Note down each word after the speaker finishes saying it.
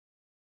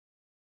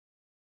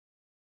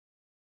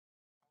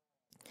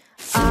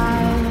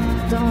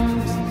I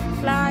don't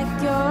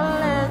like your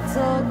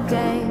little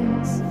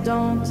games,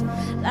 don't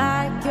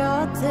like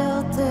your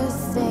tilted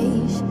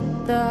stage,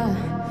 the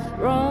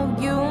role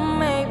you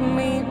make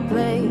me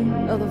play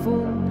of the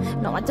fool.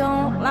 No, I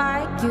don't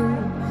like you.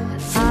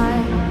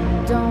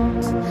 I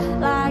don't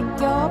like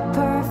your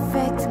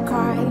perfect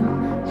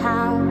crime,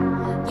 how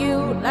you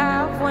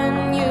laugh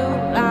when you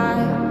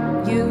lie.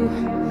 You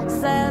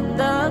said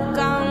the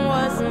gun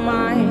was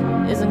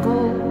mine, isn't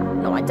cool.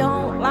 No, I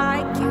don't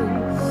like you.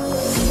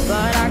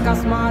 But I got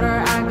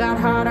smarter, I got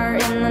harder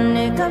in the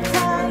nick of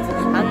time.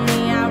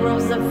 Honey, I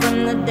rose up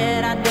from the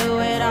dead, I do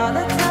it all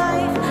the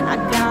time. I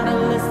got a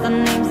list of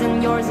names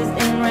and yours is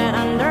in red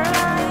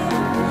underline.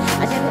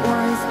 I check it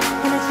once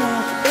and I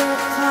check it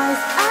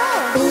twice.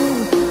 Oh, ooh,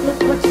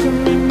 look what you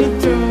made me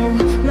do.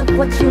 Look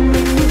what you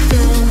made me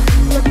do.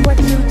 Look what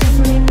you just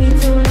made me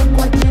do. Look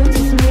what you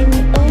just made me.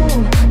 Ooh,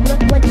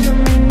 look what you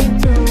made me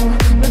do.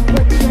 Look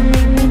what you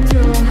made me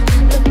do.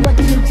 Look what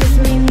you just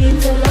made me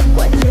do. Look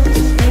what you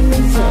just made me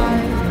do. I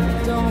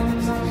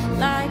don't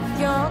like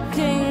your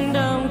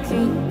kingdom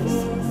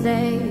keys.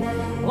 They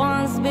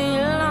once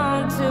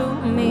belonged to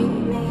me.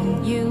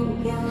 You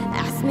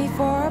asked me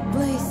for a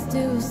place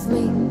to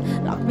sleep,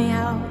 locked me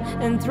out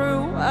and threw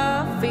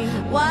a feed.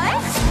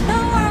 What? The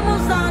world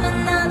moves on,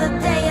 another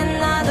day,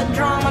 another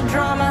drama,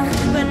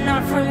 but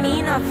not for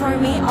me, not for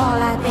me. All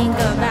I think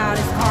about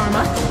is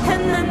karma.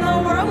 And then the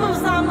world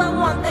moves on, but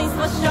one thing's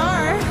for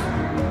sure,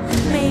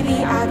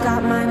 maybe I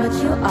got mine, but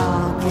you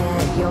all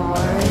get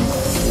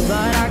yours.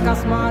 But I got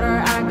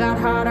smarter, I got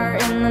harder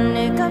in the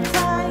nick of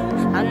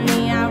time.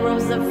 Honey, I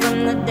rose up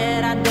from the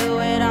dead, I do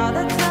it all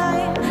the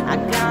time. I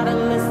got a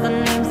list of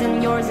names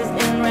and yours is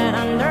in red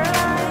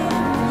underline.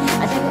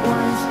 I check it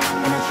once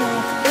and I check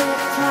it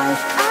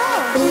twice.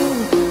 Oh, ooh,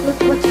 look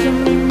what you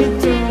made me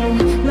do.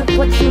 Look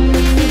what you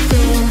made me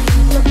do.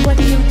 Look what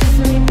you just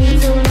made me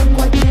do. Look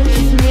what you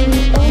just made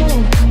me. Oh,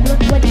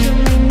 look what you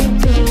made me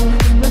do.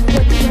 Look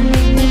what you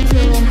made me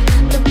do.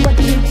 Look what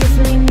you just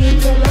made me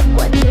do. Look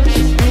what you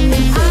just made me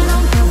do. I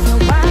don't trust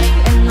nobody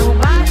and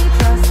nobody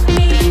trusts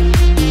me.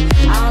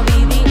 I'll be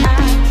the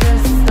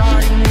actress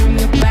starting in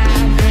your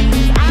bad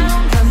dreams. I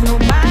don't trust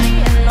nobody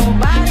and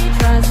nobody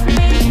trusts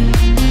me.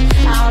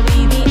 I'll be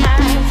the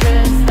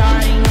actress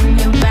starting in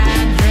your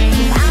bad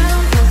dreams. I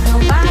don't trust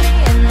nobody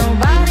and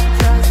nobody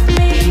trusts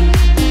me.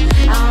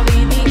 I'll be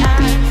the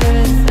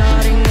actress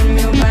starting in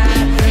your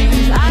bad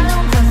dreams. I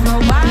don't trust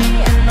nobody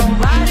and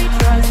nobody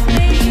trusts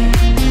me.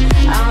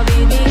 I'll be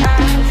the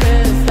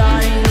actress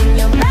starting in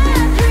your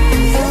bad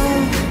dreams. Oh,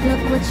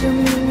 look what you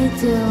made me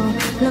do.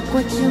 Look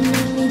what you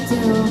made me do.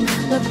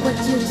 Look what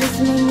you just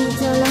made me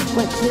do. Look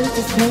what you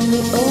just made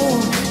me. Oh,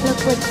 look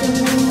what you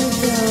made me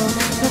do.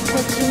 Look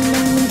what you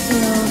made me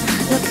do.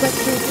 Look what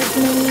you just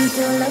made me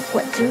do. Look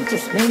what you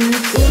just made me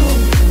do.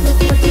 Look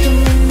what you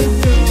made me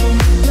do.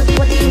 Look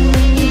what you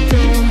made me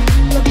do.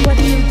 Look what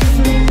you just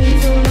made me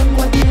do. Look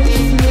what you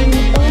just made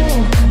me. Oh,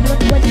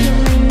 look what you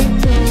made me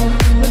do.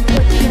 Look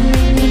what you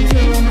made me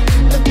do.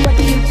 Look what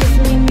you just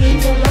made me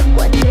do. Look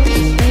what you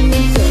just made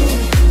me do.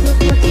 Look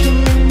what you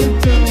made me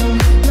do.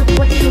 Look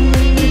what you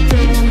made me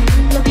do.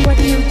 Look what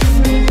you just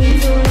made me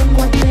do. Look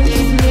what you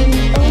just made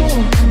me. Oh,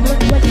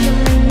 look what you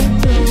made me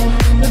do.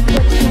 Look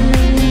what you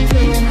made me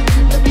do.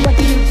 Look what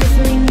you just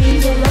made me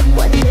do. Look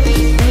what you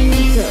just made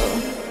me do.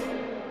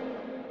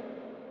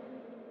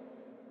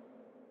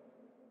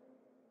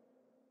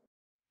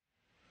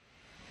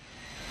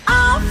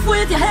 Off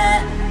with your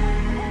head,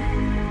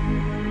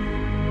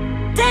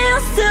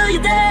 dance till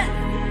you're dead.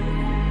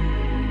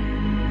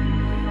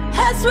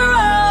 Heads will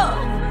roll,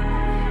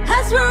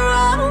 heads will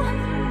roll,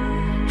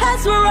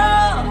 heads will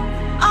roll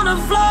on the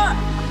floor.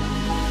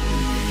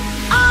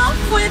 Off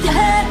with your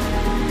head,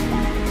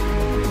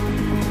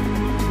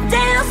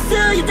 dance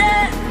till you're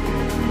dead.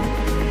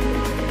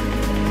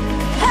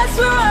 Heads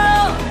will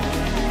roll,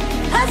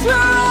 heads will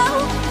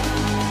roll,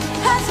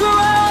 heads will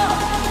roll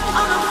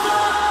on the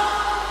floor.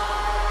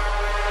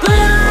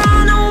 Glitter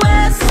on the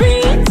wet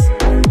streets,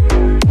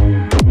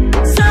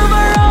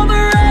 silver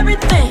over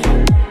everything.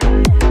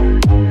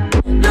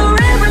 The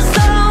river's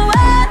so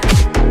wet,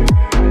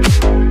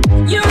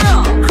 you're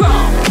all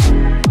chrome.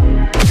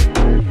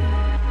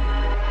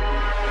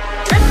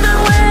 Dripping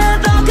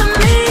with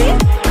alchemy,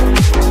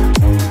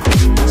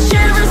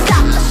 shiver,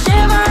 stop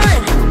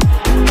shivering.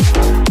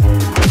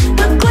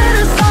 The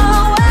glitter's so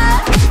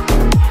wet,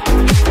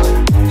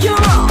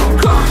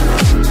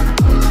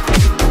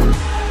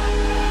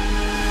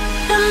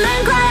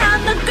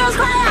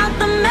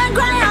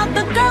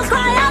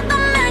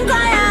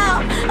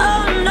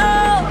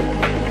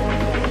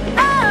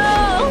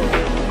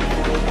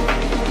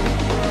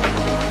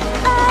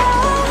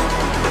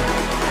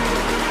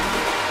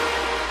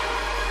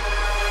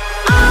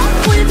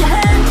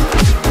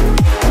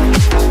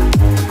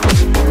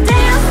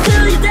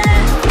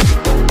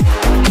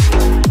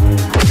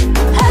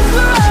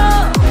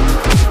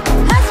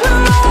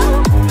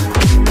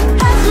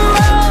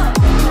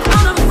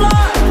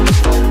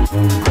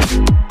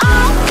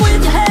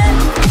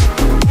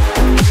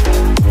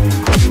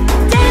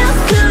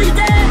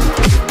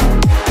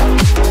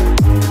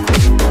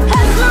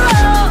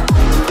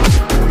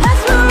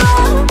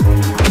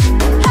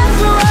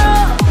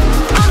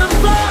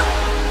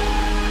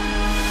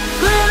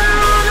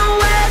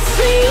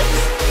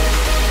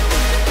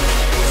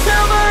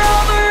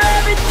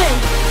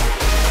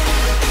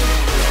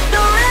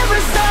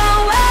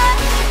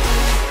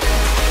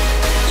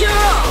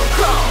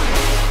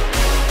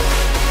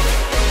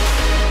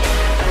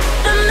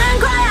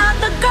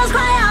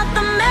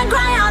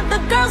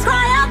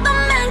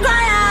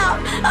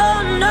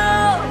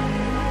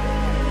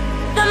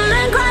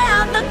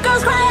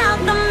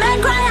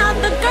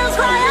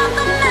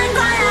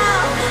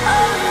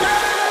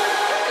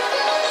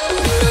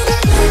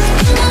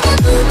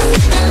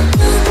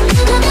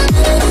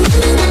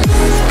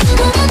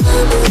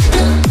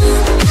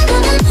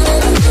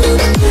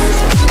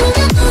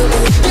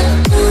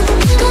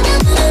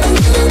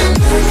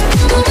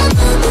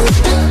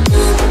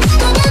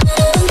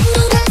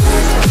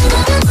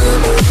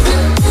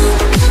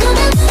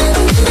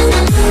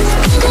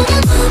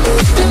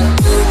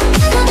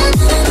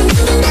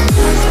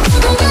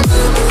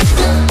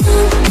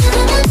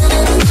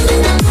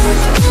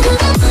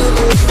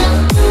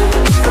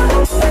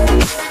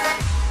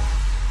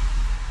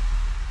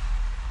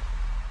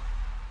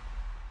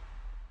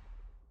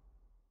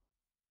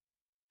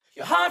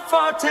 heart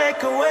for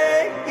takeaway,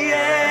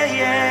 yeah,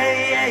 yeah,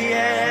 yeah,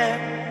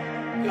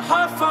 yeah. Your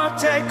heart for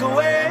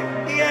takeaway,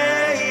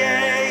 yeah,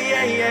 yeah,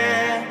 yeah,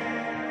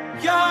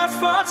 yeah. Your heart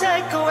for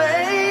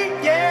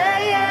takeaway, yeah,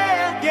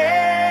 yeah,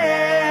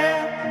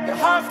 yeah. Your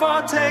heart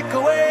for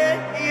takeaway,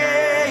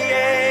 yeah,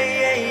 yeah,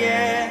 yeah,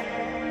 yeah.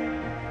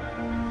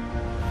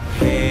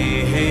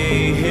 Hey,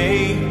 hey,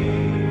 hey,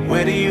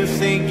 where do you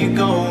think you're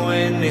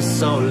going? It's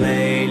so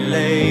late,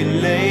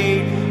 late,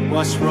 late.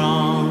 What's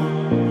wrong?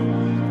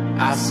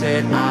 I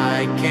said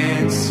I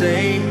can't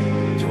say.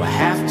 Do I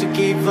have to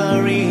give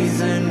a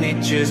reason?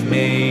 It just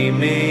may,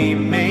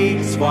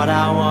 it's what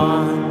I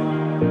want.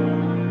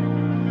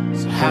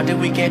 So how did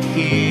we get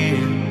here?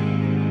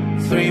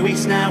 3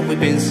 weeks now we've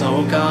been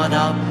so caught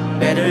up.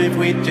 Better if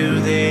we do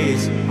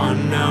this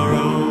on our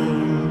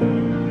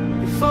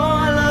own. Before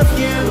I love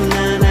you,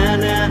 na na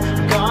na,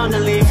 gonna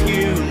leave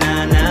you,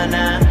 na na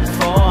na.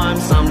 Before I'm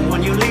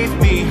someone you leave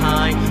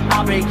behind,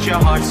 I'll break your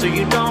heart so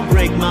you don't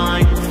break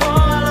mine. Before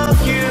I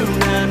love you,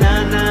 na na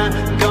na,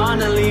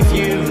 gonna leave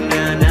you,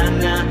 na na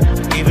na.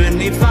 Even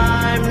if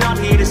I'm not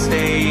here to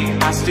stay,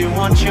 I still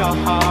want your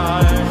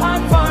heart.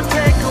 Heart for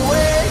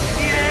takeaway,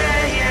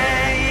 yeah,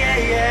 yeah,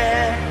 yeah,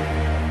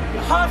 yeah.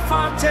 Your heart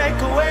for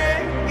takeaway,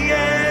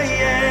 yeah,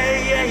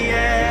 yeah, yeah,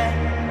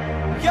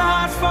 yeah. Your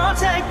heart for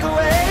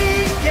takeaway,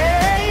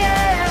 yeah,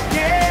 yeah,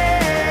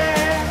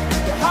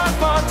 yeah. Your heart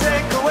for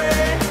takeaway,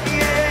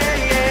 yeah,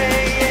 yeah,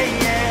 yeah,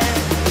 yeah.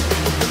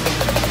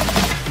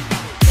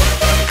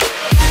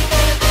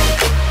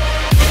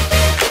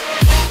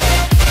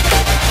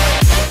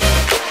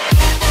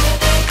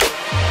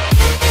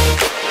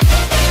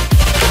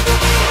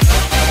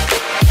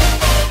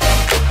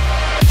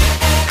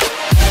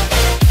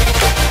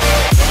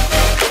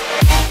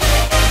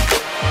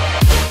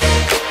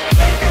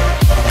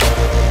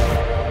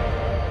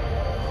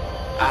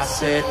 I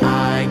said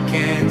I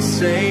can't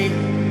say.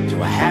 Do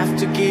I have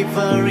to give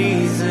a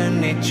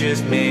reason? It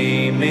just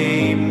may,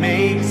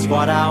 it's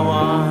what I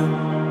want.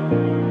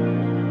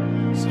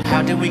 So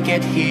how did we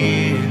get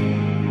here?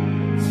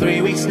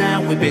 3 weeks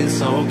now we've been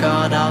so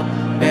caught up.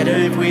 Better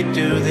if we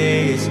do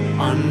this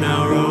on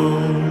our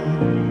own.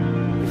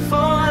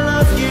 Before I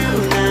love you,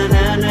 na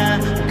na na,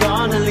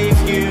 gonna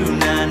leave you,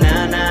 na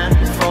na na.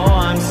 Before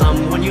I'm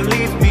someone you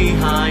leave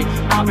behind,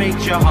 I'll break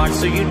your heart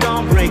so you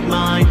don't break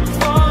mine.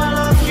 Before I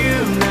love you,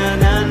 na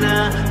na na,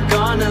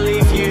 gonna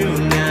leave you,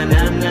 na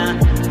na na.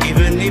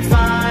 Even if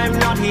I'm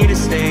not here to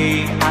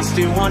stay, I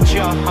still want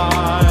your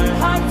heart.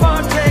 Heart for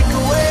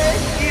takeaway,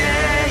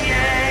 yeah,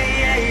 yeah,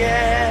 yeah,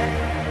 yeah.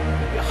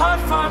 Your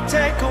heart for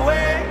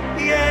takeaway,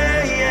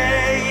 yeah,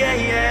 yeah,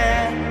 yeah,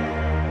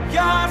 yeah.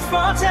 Your heart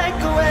for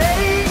takeaway,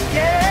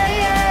 yeah,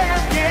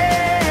 yeah,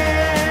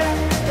 yeah.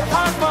 Your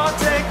heart for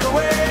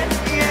takeaway,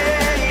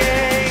 yeah,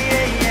 yeah,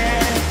 yeah, yeah.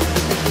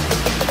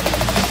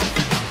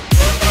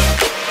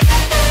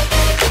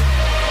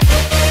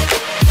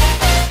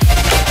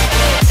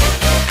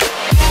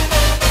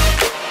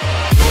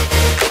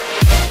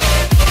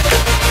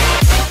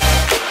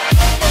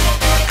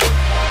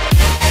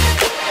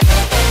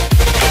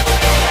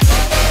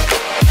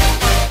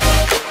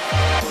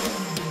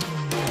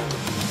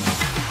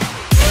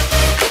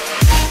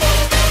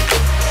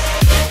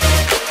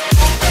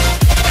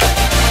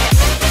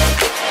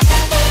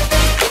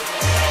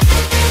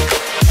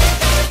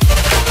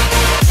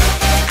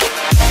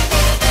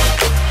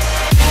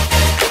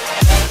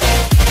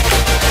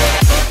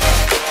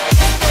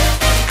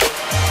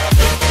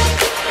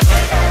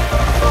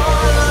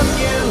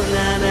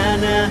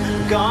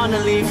 Gonna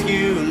leave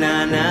you,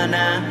 na na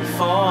na.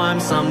 Before I'm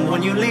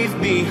someone you leave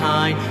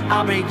behind,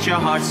 I'll break your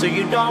heart so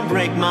you don't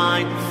break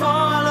mine.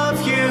 Before I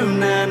love you,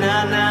 na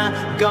na na,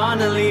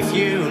 gonna leave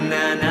you,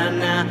 na na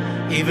na.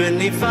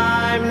 Even if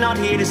I'm not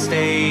here to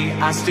stay,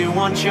 I still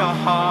want your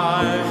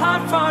heart.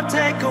 Heart for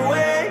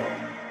takeaway.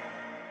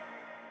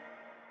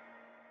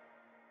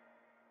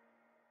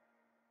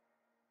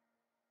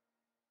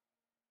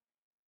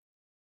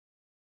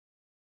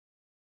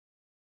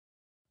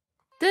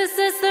 This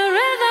is the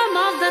rhythm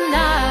of the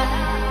night,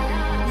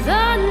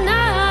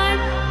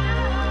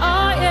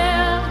 oh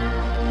yeah.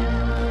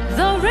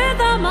 The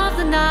rhythm of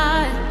the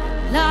night,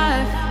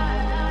 life,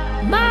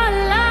 my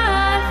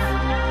life,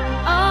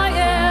 oh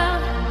yeah.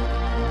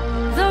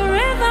 The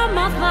rhythm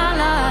of my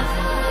life.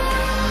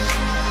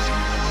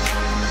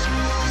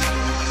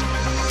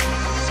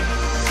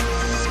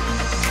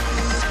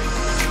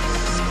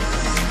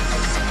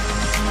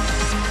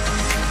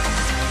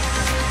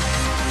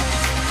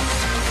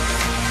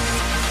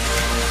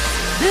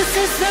 This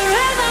is the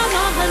rhythm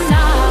of the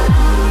night.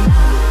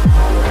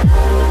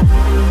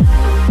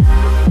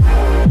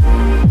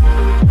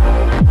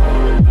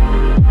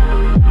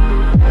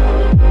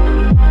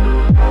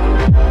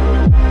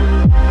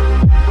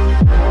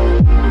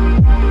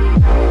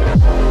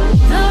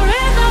 The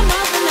rhythm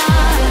of the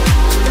night.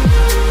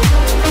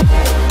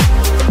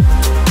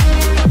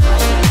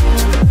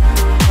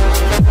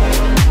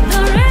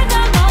 The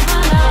rhythm of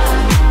my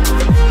life.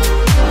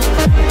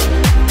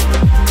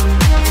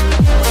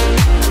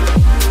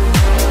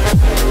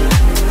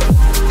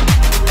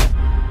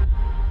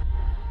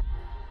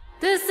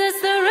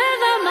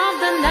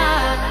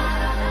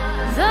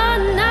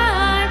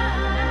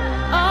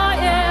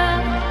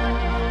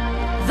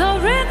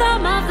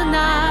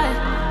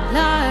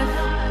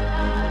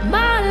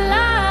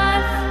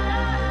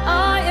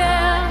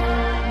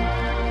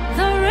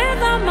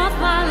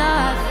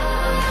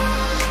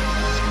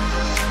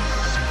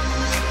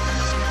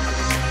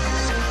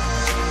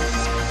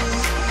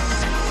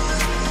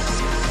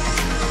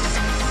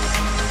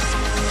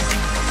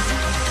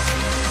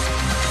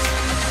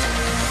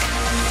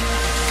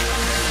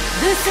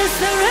 is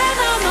the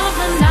rhythm of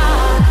the night.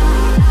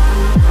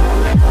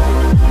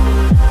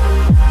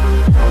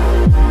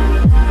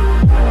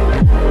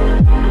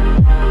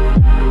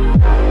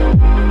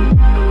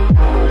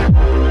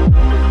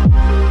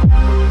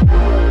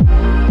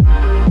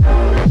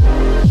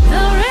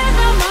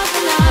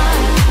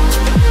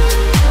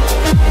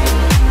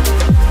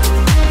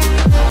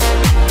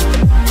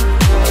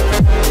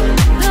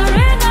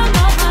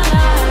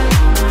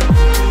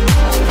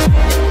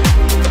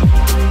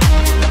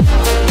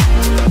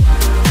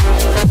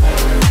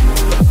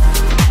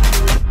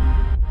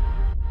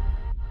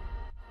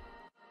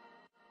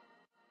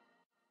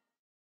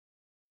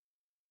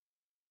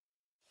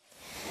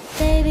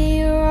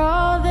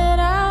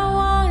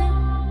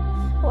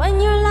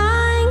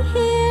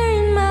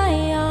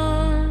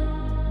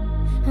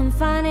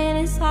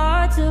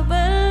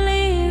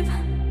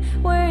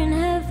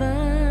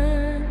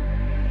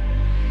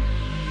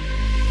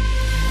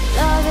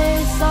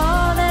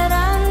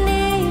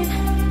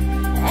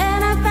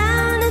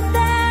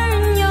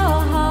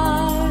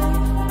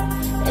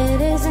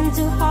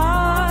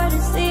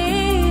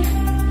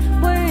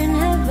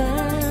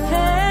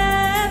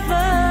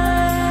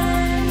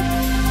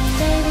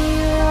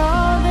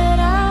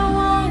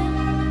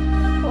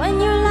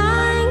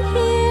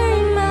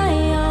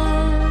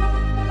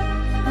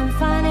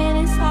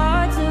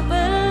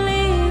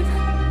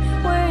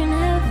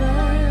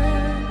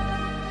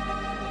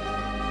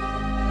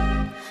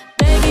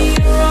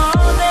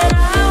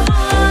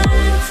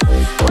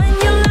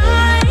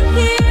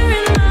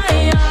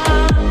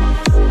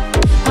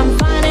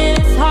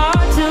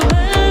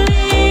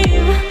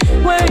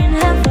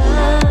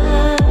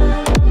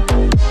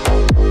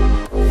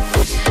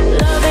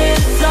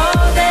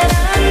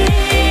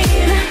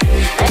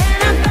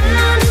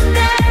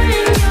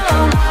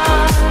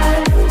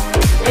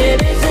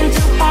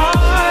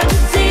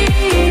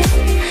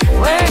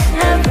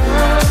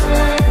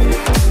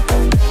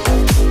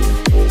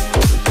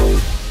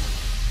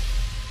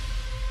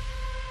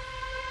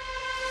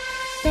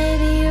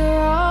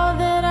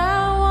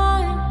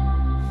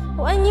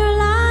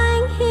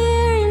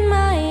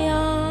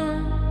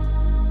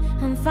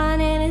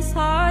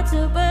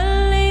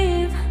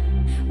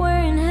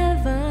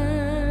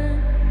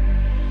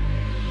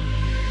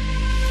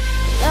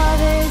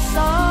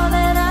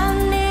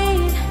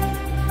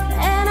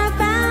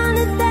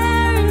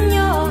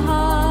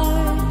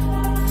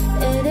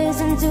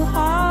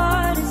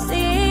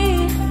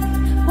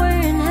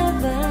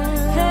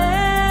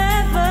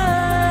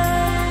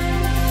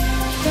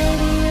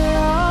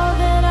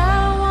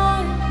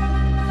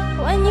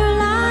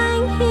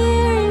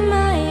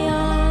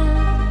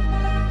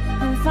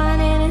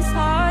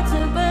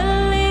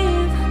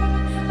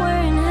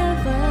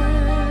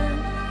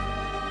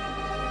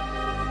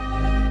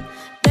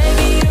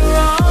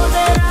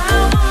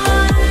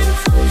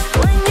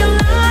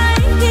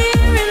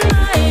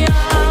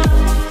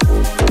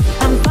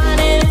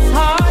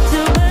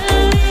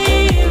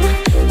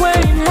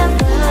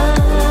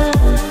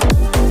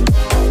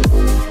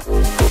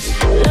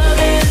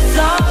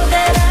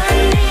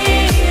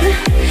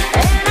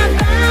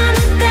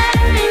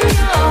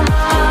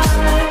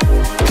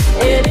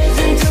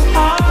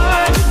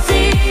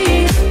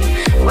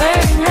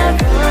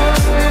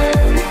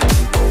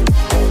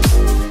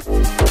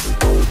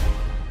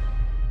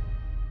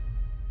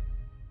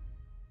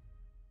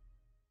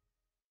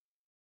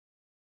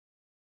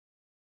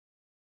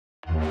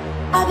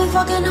 I've been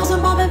fucking hoes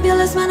and popping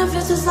fearless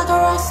manifest just like a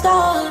rock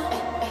star.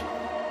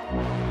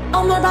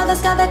 All my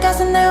brothers got that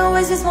gas and they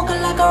always be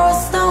smoking like a rock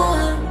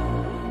star.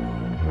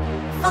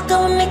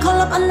 Fuckin' with me,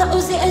 call up on the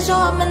Uzi and show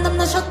up in them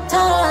the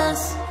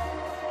shooters.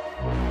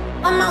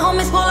 When my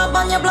homies pull up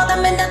on your block,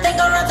 them in that thing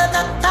go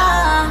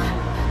rat-ta-ta-ta.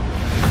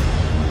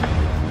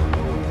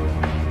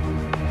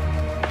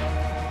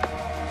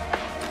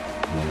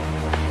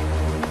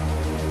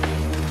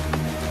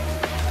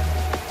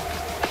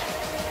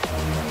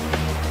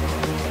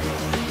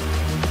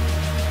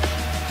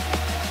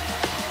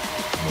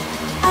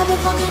 I've been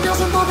fucking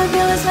hoes and popping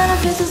fearless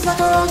manifest just like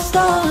a rock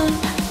star.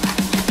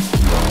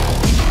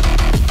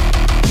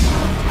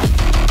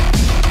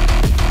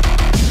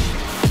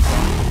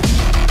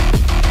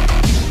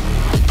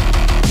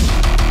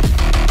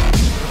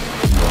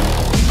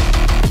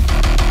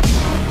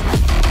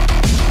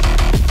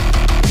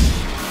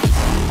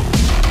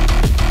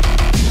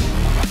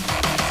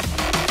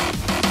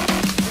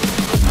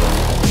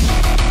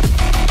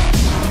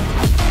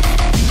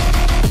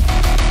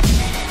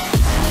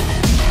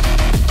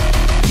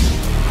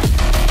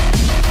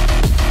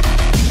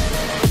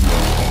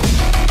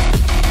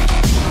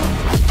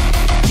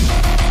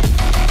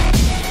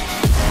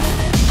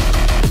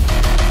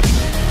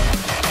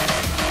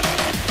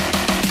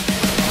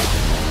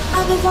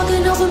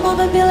 Fucking hoes and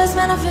popping fearless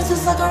manifest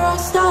just like a rock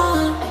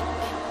star.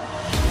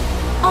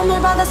 All my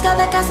brothers got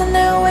that gas and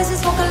they always be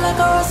smoking like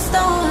a rock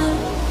star.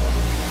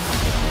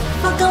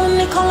 Fuckin' with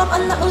me, call up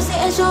on the Uzi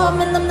and show up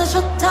in them the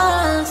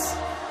shooters.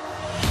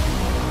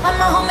 When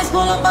my homies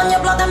pull up on your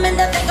block, them in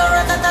that thing go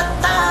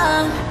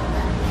rat-ta-ta-ta.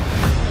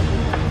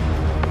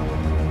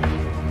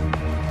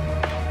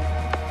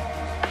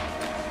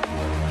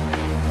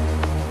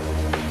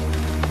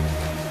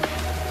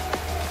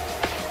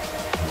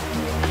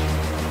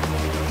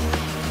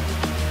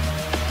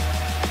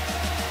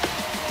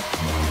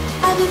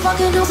 be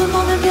fucking hoes and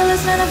popping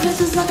fearless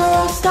manifests like a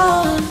rock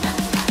star.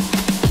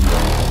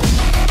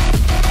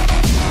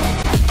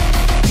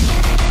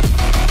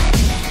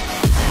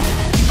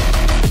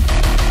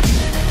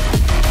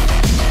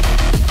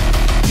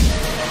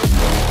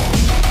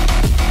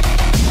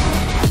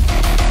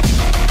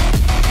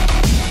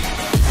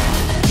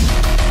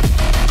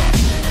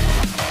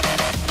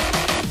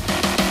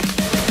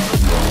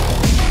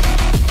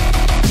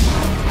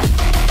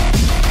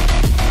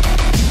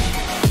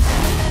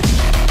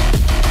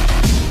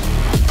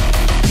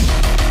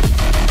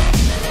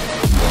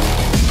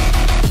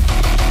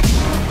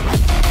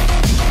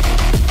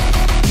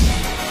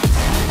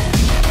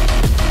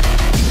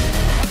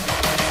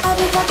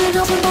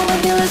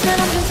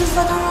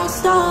 Like a rock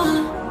star.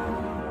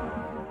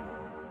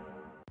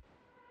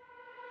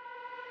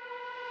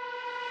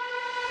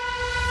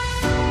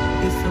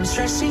 If I'm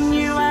stressing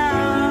you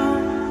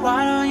out,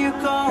 why don't you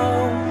go?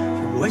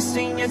 You're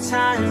wasting your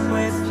time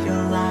with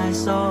your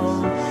lies,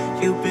 oh.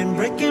 You've been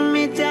breaking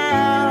me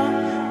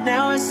down,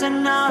 now it's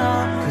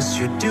enough. Cause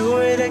you do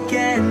it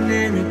again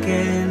and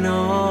again,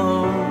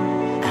 oh.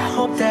 I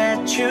hope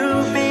that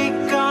you'll be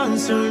gone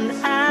soon,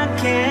 I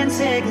can't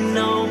take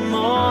no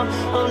more,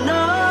 oh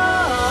no.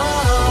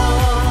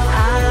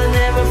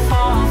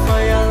 Fall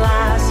for your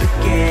lies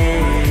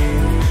again.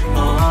 Oh,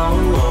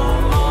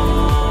 oh,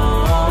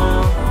 oh.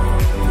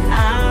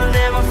 I'll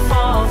never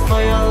fall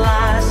for your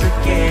lies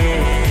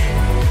again.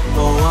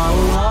 Oh,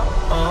 oh, oh,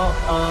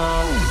 oh,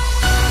 oh.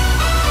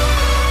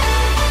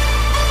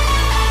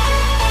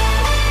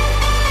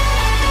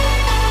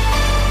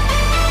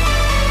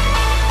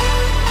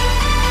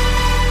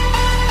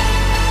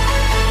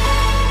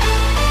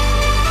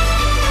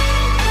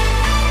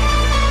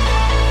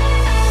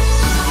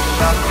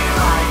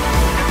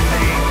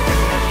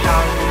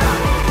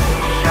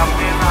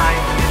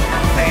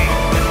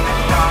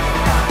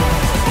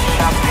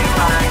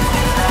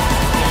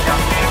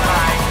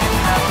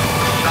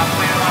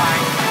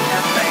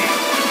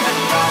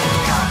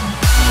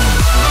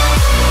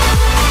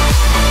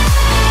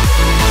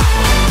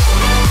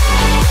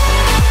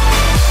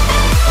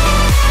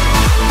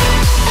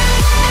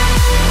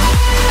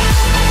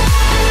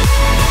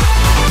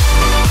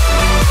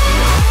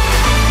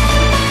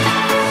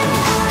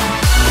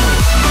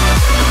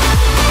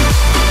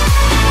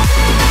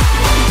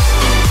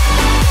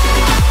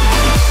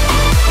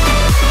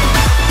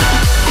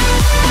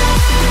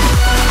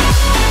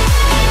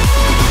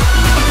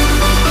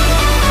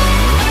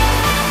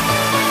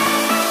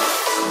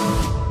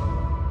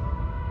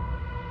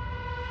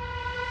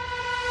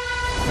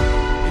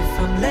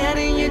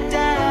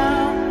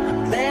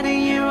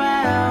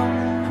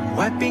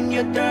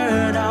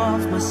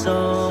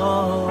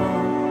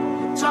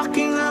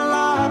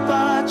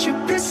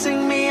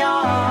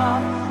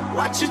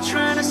 What you're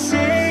trying to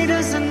say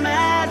doesn't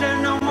matter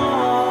no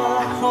more.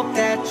 I hope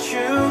that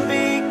you'll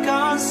be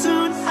gone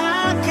soon,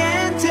 I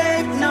can't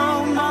take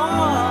no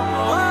more.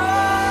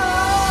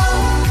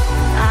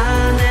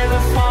 I'll never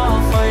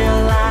fall for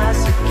your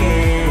lies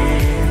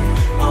again.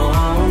 Oh,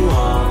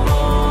 oh,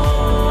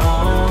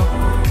 oh.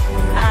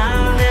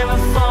 I'll never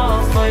fall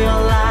for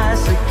your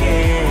lies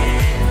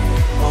again.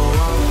 Oh.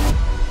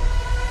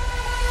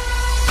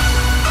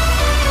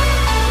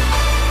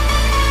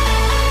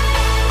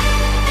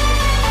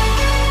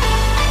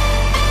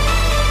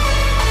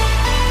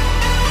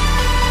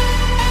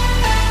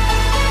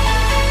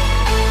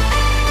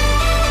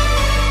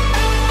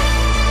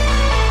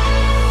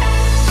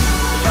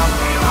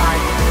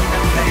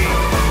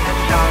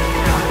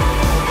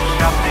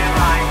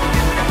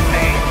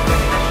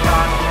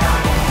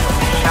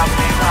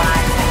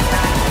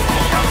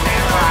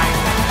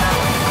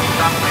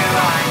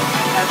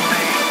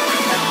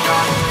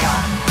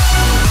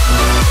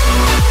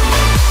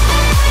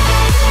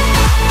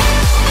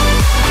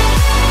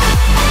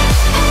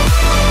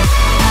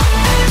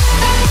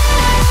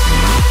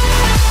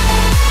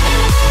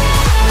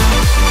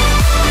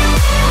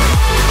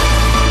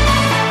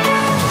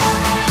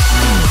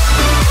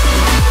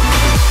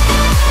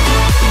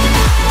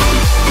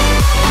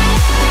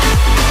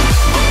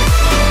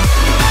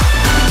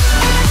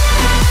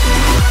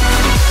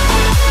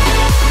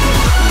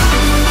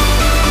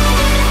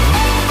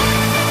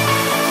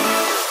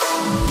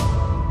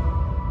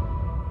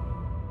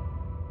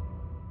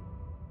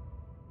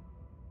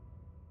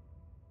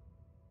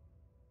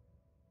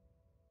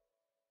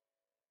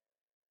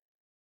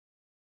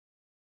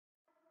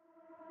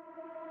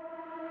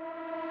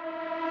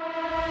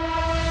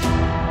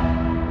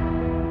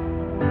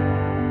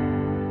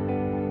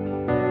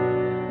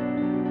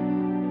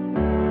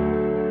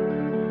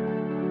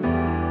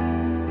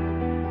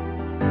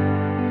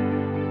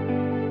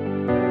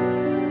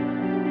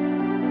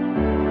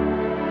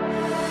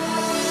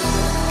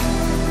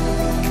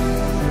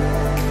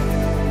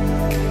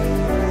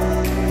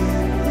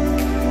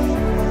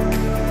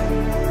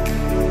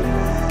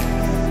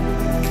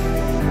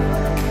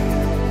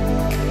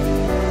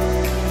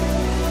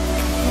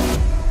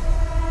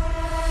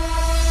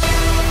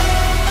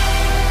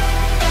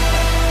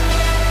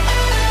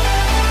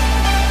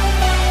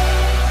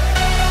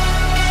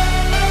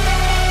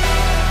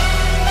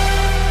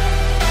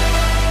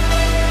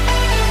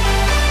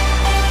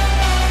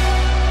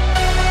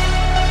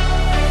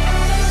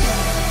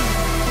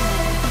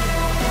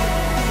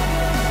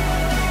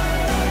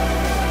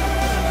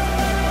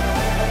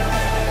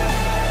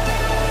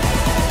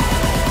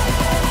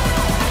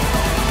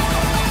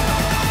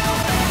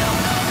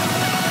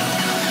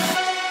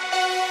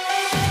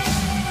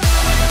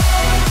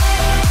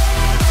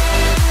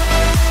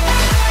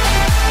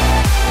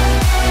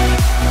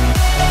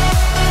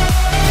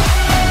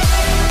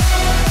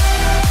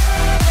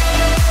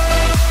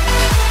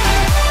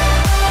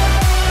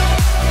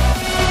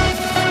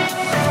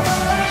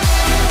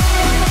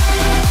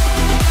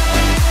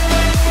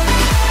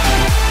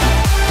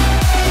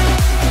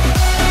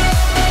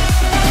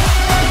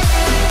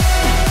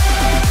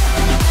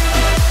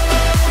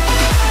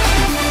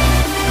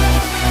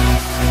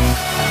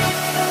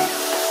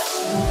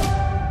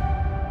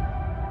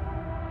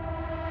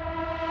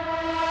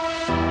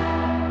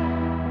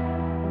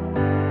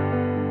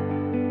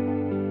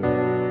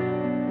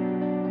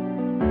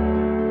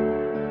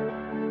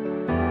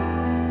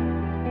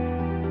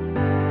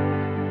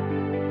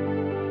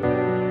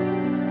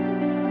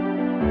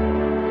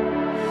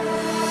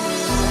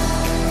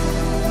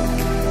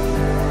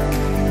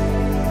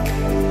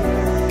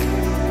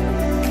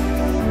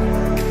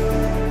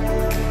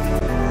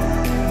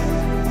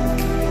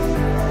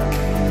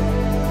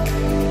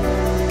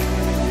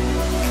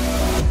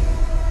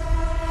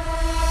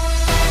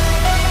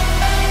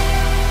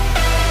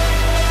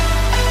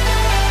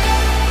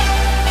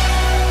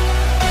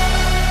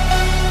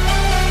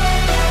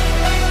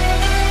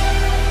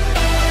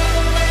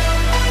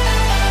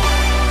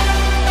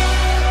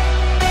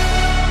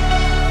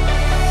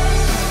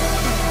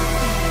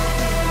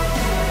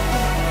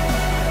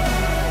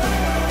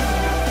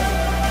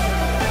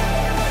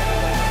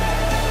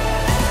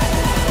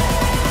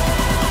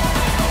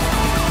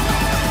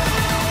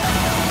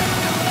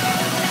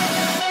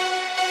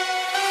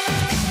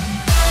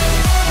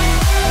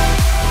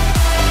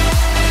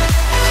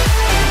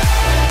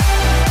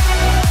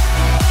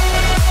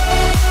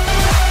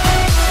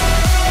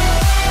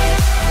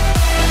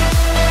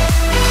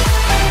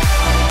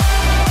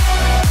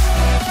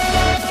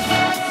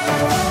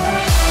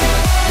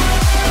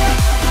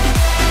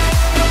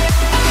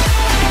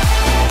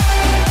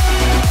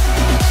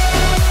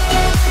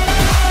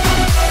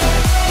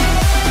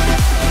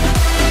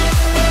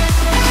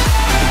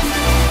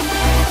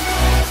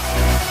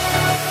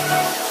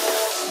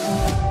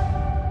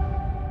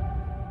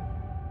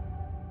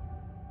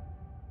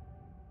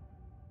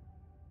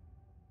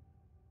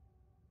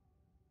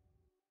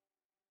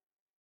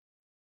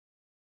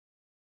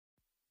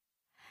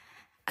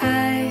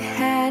 I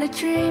had a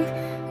dream,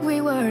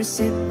 we were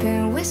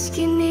sipping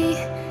whiskey neat,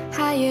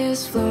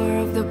 highest floor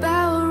of the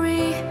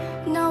Bowery,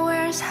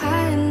 nowhere's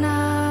high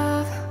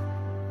enough.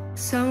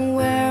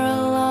 Somewhere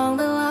along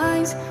the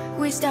lines,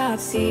 we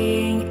stopped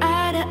seeing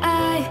eye to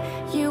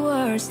eye. You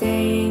were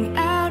staying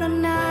out at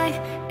night,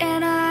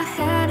 and I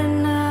had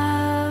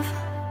enough.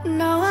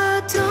 No,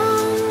 I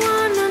don't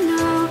wanna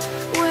know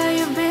where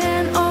you've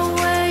been or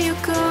where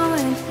you're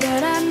going,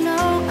 but I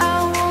know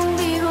I won't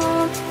be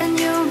home and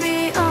you'll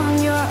be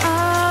on your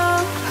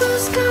own.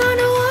 Who's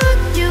gonna walk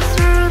you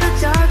through the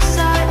dark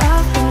side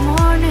of the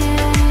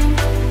morning?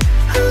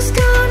 Who's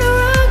gonna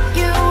rock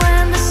you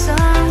when the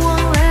sun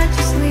won't let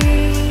you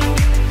sleep?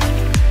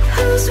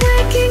 Who's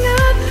waking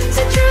up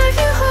to drive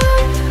you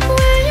home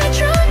when you're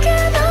drunk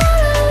and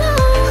all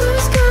alone?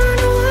 Who's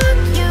gonna walk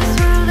you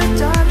through the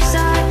dark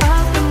side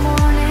of the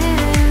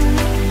morning?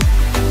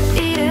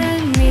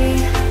 Eating me,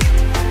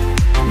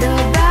 the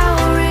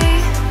Bowery,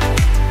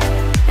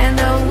 and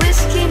the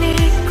whiskey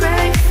need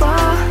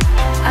grateful.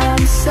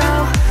 I'm so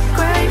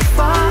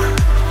grateful.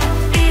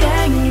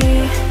 Eating me,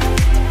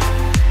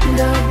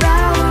 the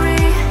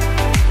Bowery,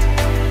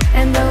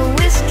 and the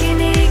whiskey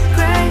need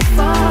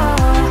grateful.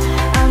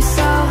 I'm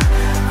so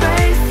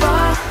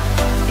grateful.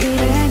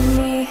 Eating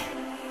me.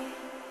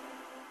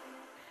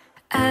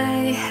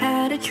 I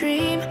had a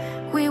dream,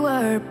 we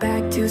were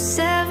back to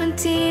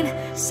 17,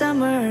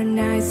 summer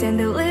nights and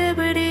the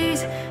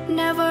liberties,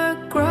 never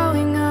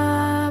growing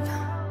up.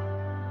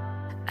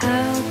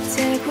 I'll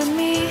take with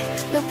me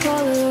the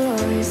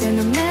Polaroids and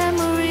the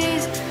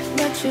memories,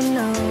 but you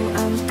know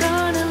I'm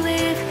gonna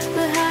leave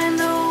behind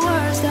the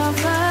worst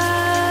of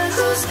us.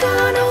 Who's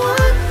gonna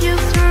walk you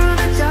through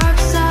the dark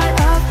side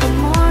of the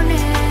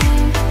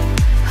morning?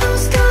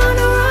 Who's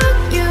gonna rock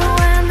you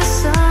when the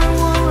sun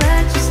won't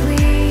let you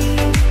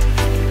sleep?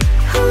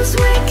 Who's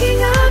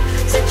waking up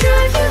to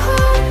drive you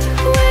home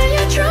when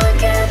you're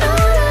drunk and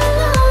all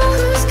alone?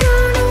 Who's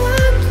gonna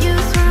walk you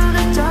through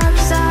the dark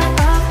side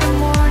of the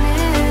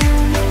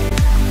morning?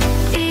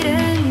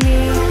 Eating me.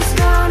 Who's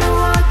gonna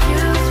walk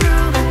you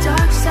through the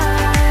dark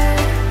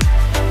side?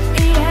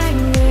 Eating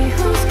me.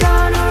 Who's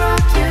gonna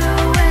rock you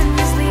when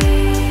you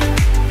sleep?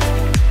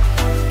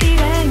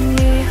 Eating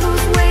me.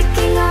 Who's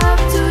waking up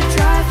to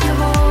drive you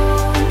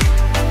home?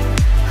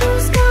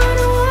 Who's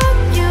gonna walk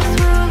you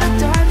through the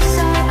dark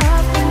side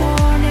of the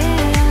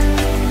morning?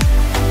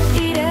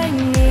 Eating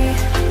me,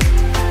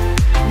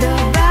 the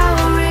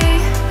Bowery,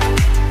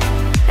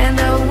 and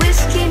the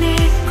whiskey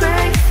need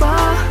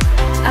grateful.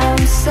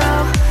 I'm so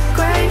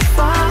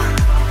grateful.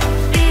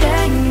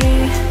 Eating me,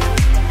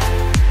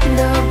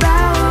 the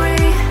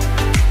Bowery,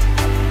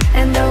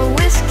 and the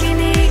whiskey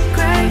need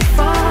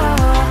grateful.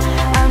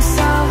 I'm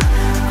so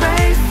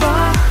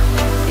grateful.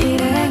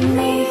 Eating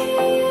me.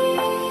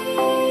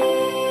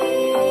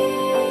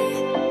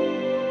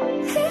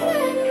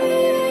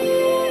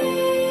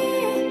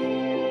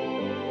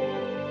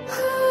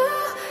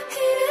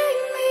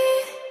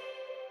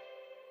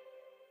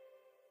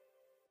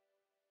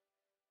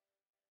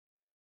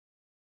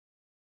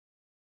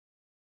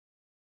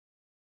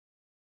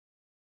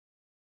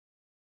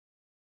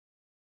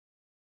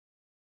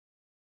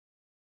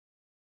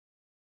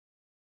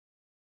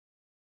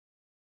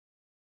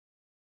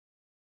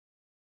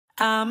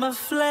 I'm a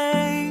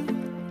flame,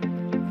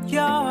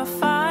 you're a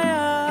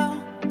fire.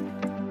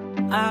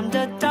 I'm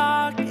the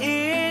dark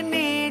in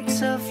need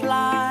of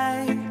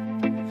light.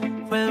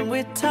 When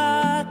we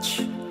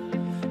touch,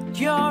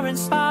 you're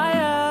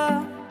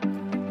inspired.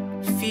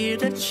 Feel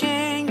the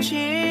change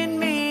in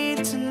me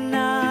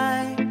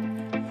tonight.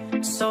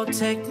 So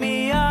take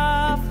me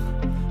up,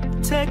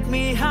 take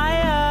me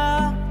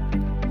higher.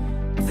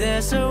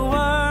 There's a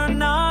world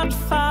not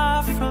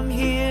far from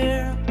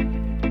here.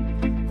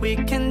 We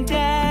can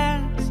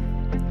dance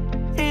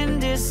in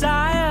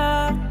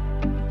desire,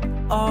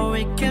 or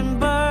we can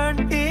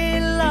burn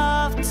in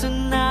love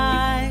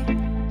tonight.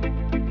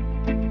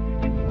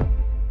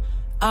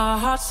 Our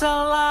hearts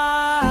are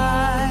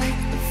like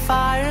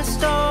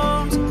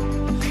firestones,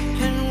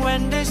 and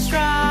when they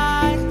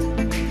strike,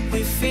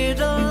 we feel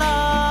the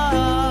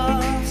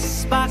love.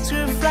 Sparks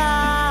will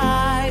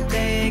fly,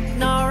 they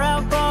ignore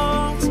our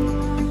bones,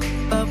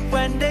 but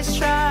when they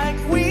strike,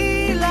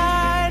 we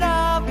light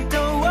up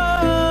the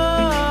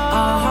world.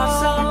 Our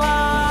hearts are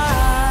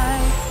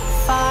like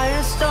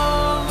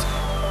firestones,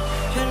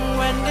 and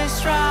when they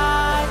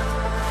strike,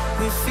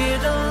 we feel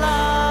the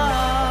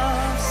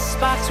love.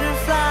 Sparks will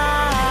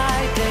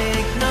fly, they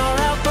ignore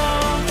our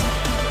bones,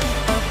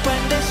 but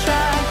when they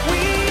strike,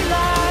 we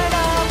light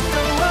up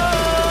the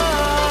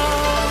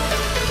world.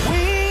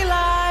 We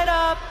light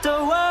up the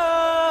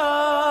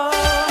world.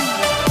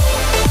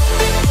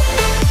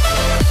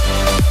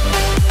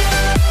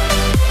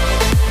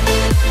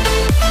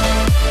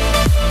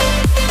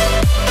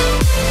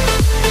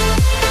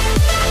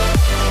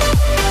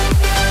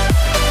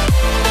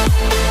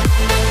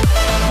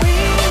 We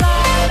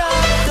light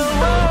up the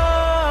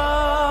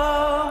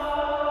world.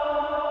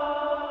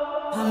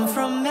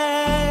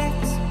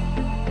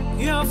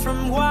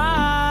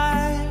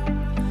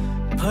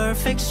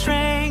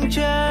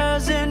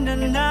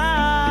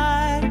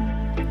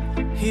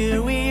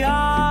 Here we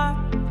are,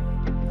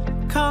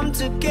 come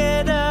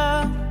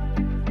together.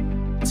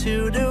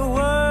 To the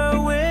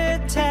world we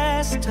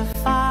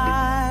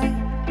testify.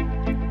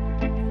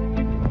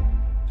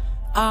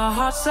 Our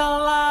hearts are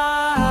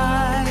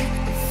like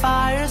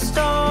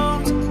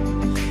firestones,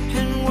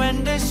 and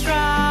when they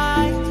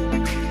strike,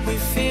 we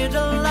feel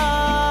the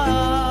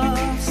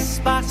love.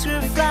 Sparks will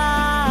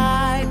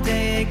fly,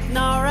 they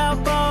ignore our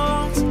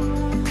bones,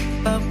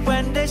 but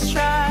when they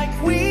strike,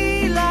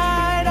 we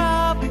light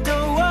up the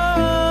world.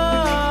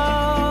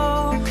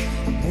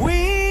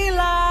 We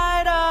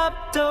light up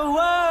the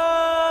world.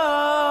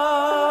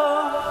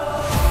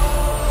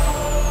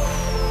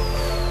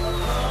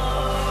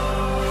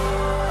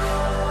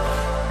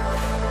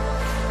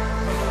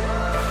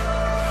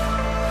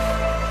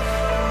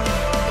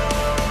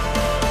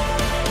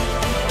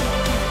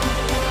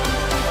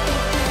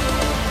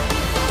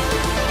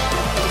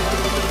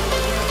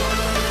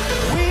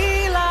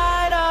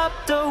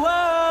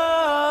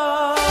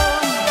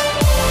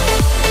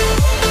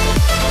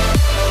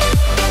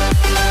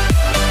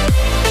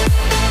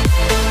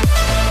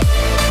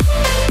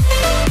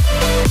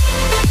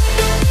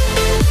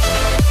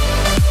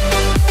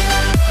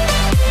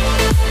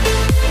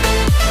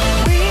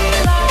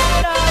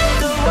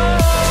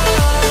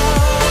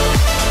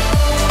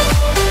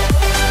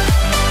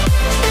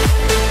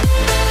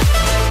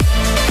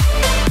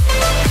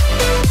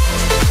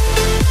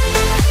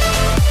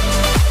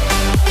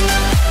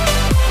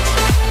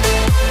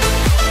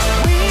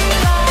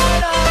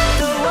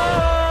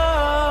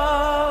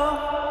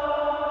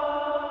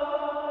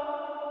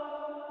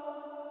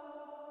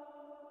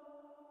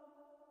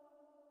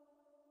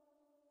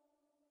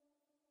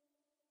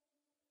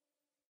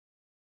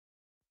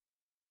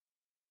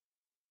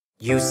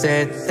 You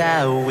said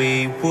that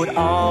we would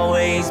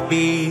always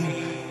be.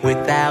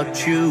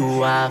 Without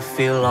you, I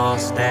feel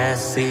lost at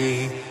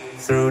sea.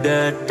 Through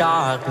the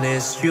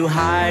darkness, you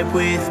hide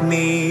with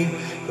me.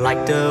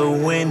 Like the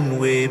wind,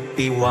 we'd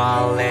be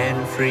wild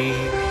and free.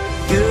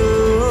 You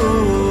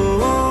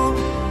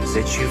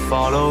said you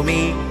follow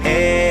me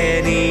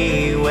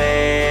anywhere,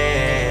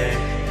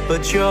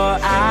 but your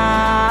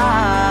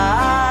eyes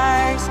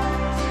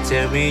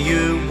tell me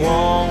you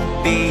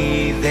won't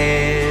be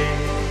there.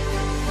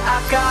 I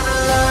gotta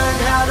learn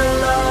how to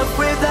love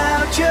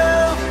without you.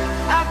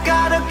 I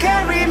gotta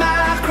carry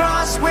my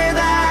cross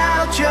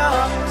without you.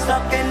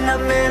 Stuck in the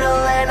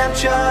middle and I'm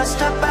just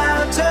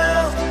about to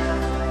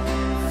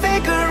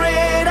figure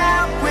it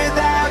out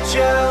without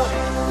you.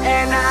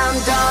 And I'm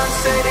done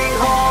sitting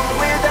home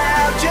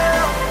without you,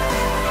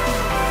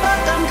 but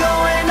I'm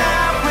going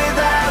out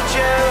without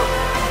you.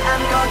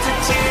 I'm going to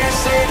Tear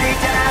City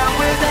down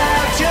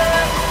without you.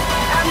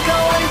 I'm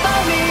going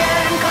Bonnie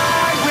and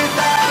Clyde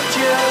without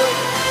you.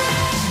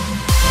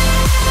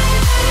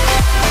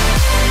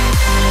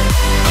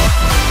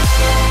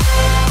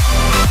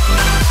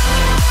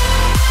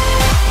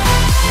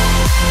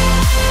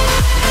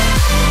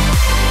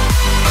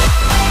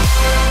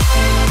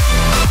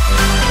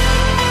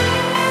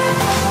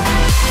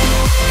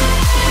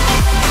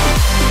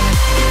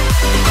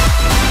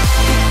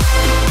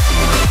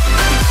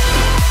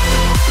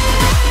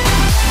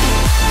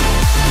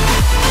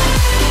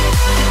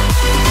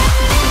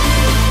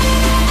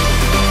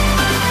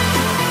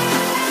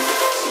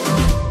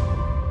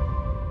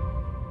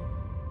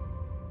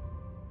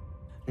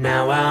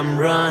 Now I'm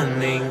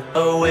running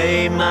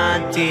away, my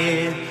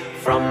dear,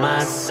 from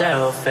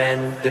myself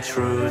and the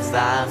truth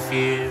I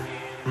fear.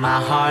 My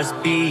heart's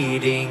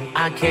beating,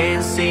 I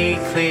can't see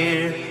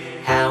clear.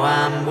 How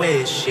I'm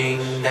wishing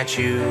that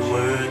you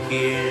were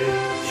here.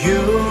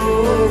 You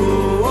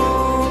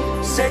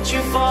said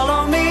you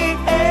follow me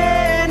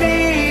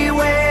anywhere,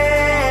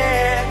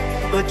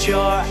 but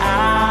your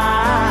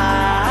eyes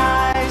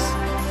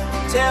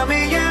tell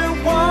me you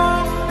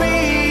won't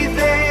be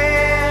there.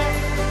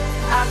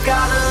 I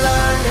gotta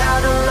learn how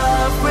to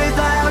love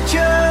without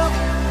you.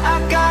 I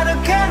gotta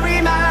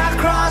carry my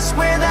cross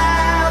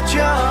without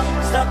you.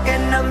 Stuck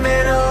in the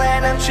middle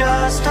and I'm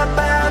just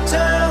about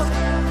to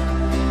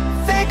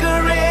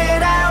figure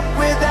it out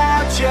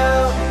without you.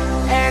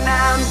 And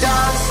I'm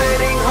done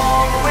sitting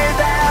home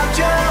without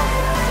you,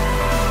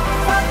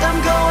 but I'm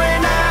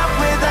going out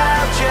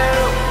without you.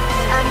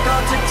 I'm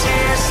going to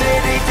Tear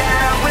City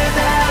down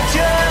without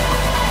you.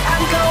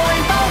 I'm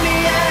going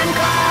Bonnie and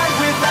Clyde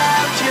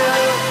without you.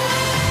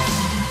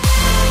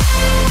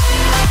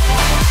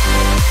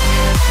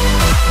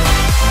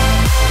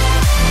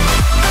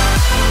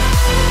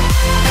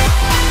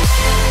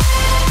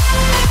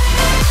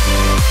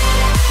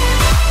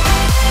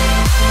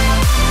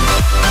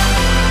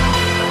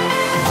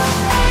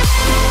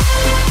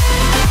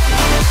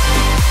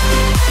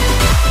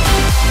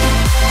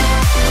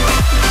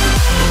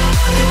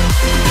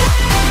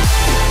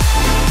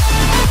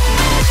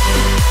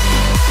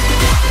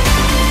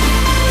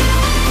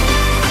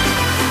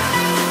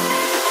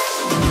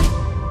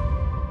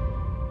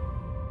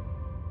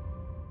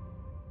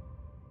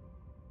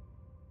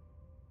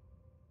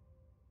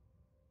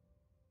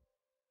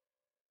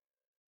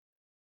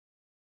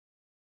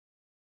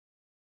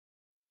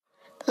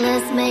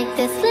 make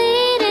this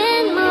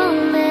fleeting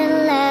moment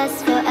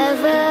last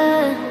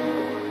forever.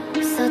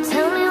 So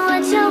tell me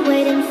what you're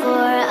waiting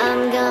for.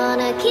 I'm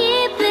gonna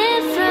keep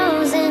it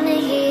frozen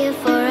here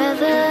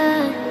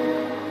forever.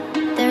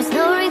 There's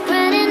no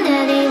regretting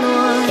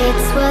anymore.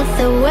 It's worth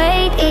the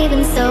wait,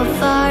 even so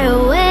far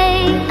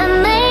away.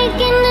 I'm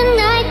making the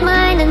night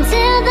mine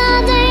until the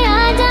day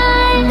I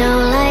die. No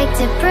light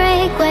to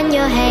break when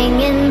you're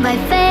hanging by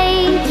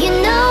faith. You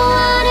know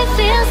what it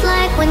feels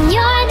like when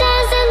you're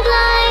dancing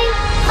blind,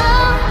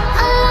 all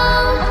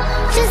alone.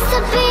 Just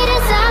a beat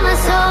inside my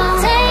soul.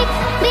 Take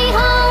me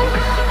home,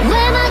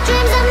 where my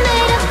dreams are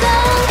made of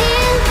gold.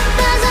 In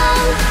the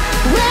zone,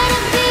 where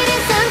the beat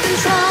is on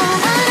control.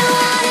 I know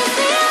what it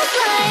feels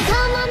like.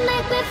 Come on,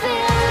 make me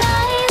feel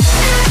alive.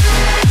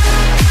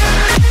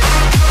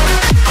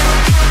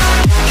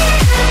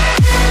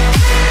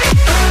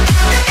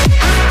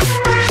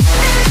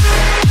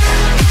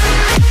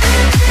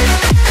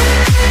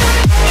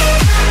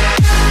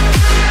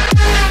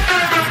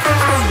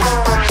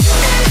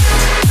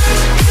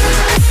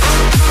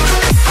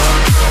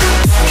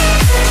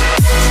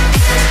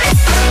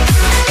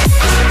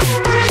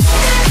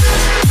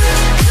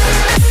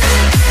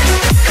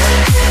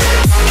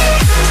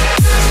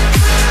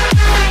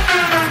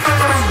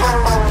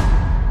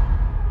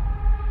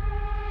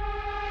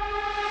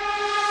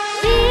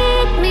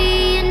 Meet me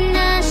in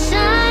the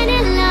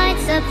shining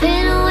lights. I've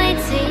been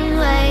waiting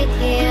right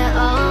here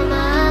all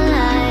my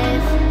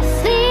life.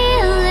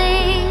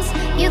 Feelings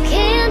you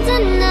can't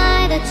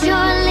deny that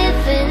you're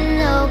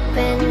living.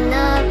 Open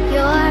up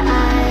your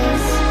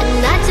eyes,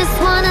 and I just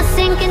wanna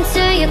sink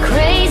into your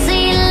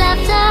crazy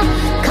laughter.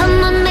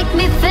 Come on, make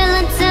me feel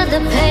until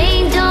the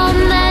pain don't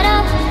matter.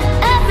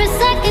 Every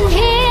second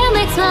here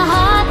makes my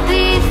heart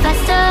beat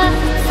faster.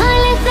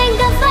 Finally think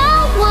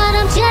about what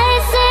I'm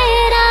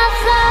chasing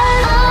after.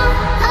 All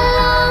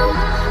alone,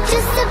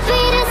 just a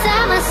beat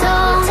inside my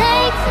soul.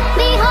 Take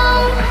me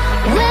home,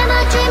 where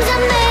my dreams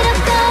are made of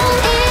gold.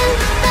 In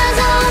the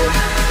zone,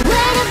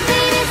 where the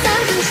beat is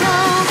on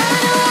control. I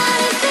know what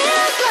it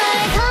feels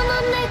like. Come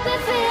on, make me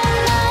feel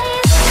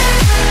alive.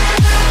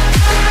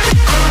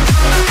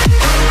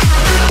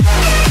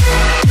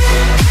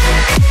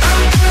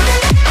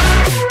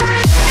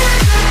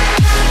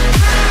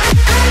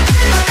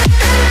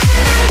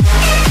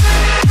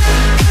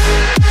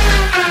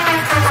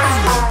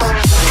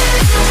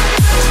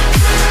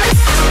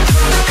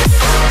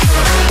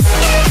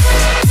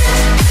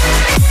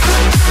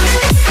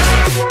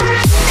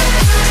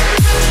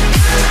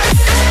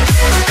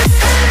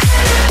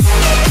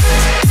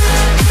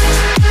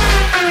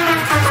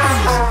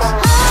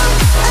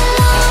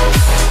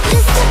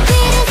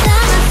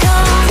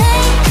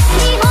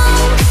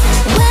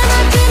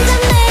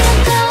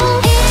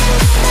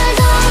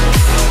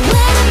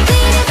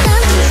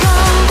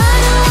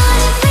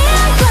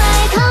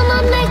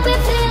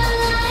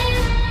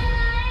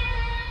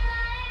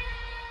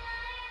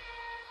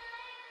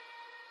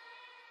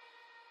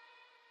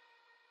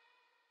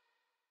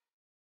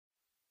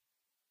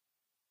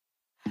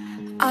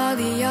 All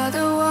the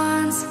other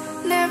ones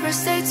never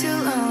stay too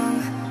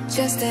long.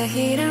 Just a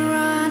hit and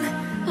run,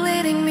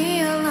 leading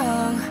me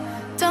along.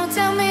 Don't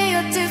tell me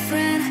you're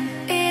different,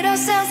 it all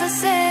sounds the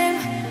same.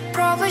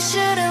 Probably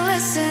shouldn't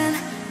listen,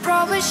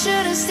 probably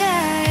shouldn't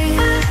stay.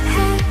 I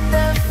hate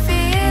the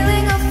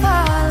feeling of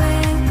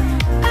falling.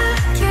 I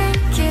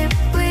can't keep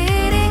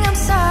bleeding, I'm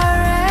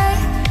sorry.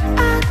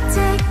 I'll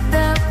take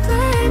the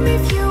blame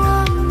if you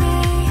want me.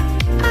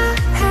 I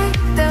hate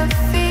the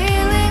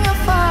feeling of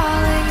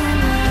falling in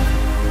love.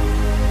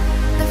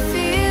 The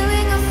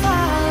feeling of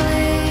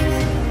falling.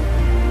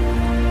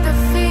 The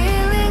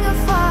feeling of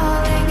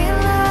falling in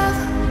love.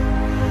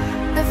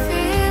 The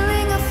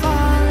feeling of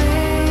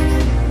falling.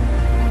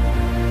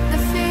 The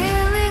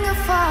feeling of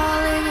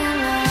falling in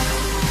love.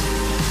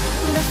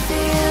 The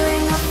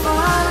feeling of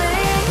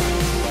falling.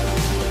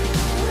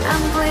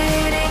 I'm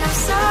bleeding, I'm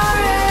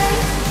sorry.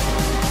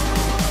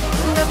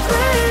 The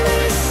blame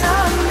is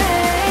on me.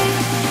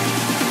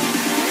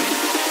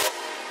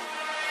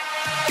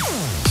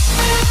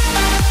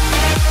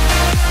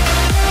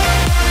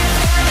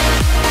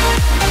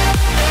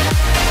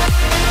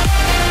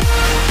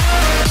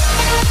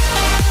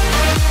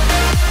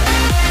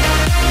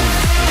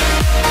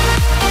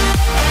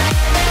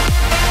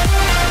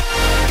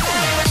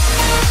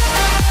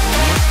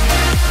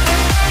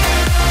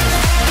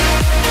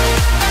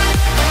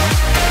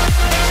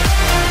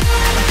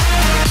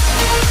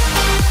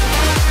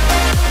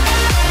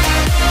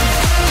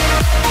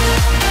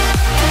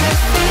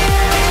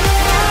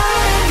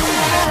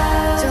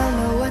 Don't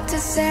know what to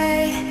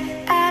say,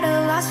 at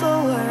a loss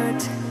for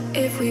words.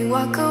 If we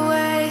walk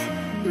away,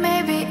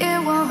 maybe it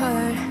won't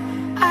hurt.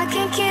 I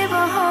can't keep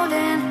on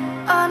holding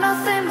on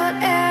nothing but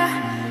air.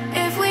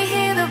 If we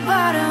hit the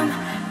bottom,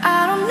 I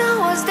don't know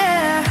what's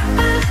there.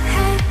 I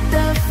hate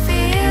the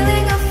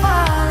feeling of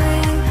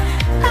falling.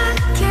 I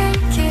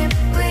can't keep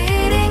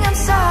bleeding, I'm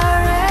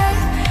sorry.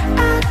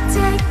 I'll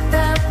take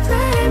the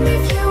blame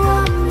if you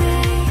want me.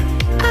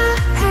 I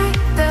hate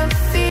the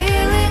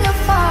feeling of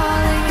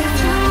falling. If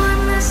you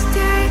want to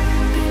stay,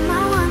 be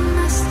my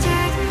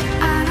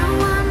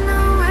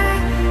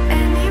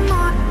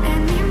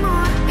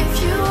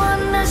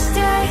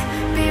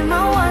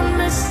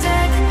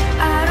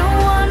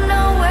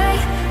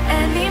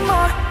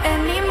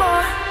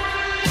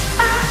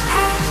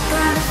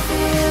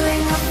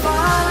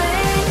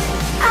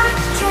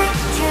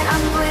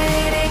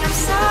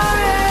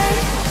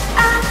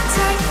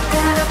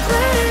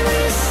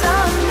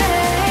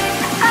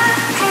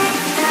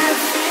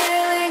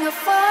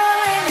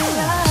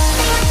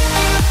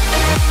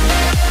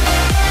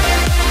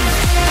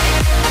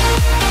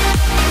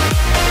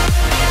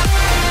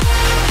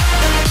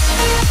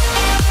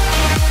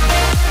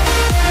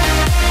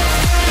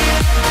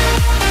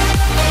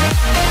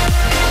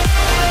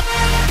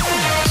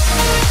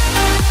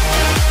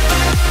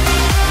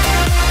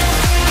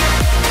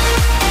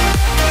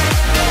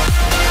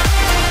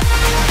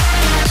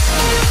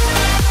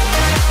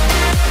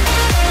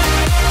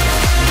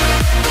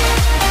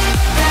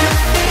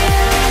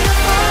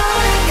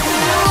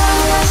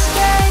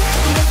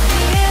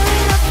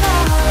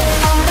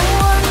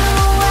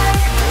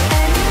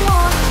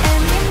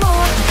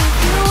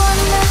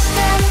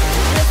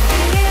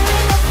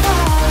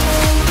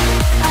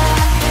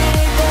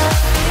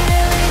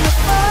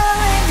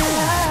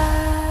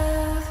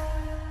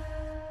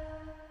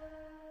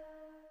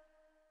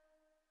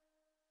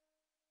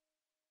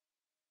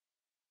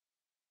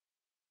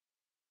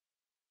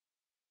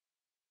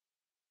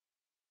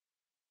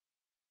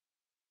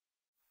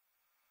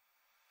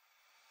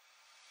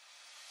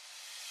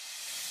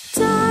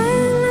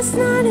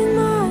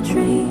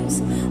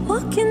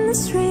the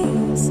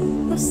streets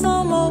of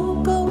some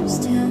old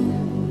ghost town.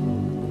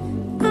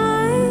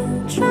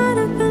 I try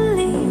to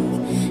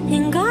believe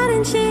in God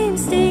and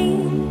James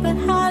Dean, but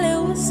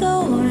Hollywood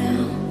sold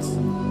out.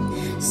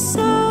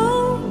 So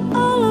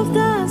all of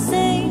the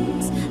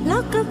things,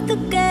 lock up the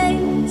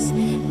gates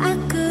I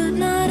could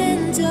not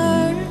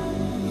endure.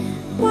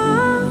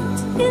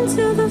 Walked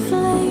into the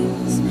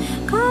flames,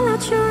 call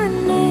out your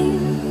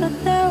name,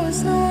 but there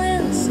was no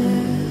answer.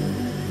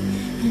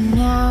 And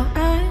now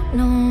I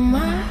know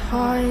my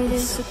heart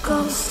is a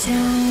ghost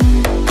town.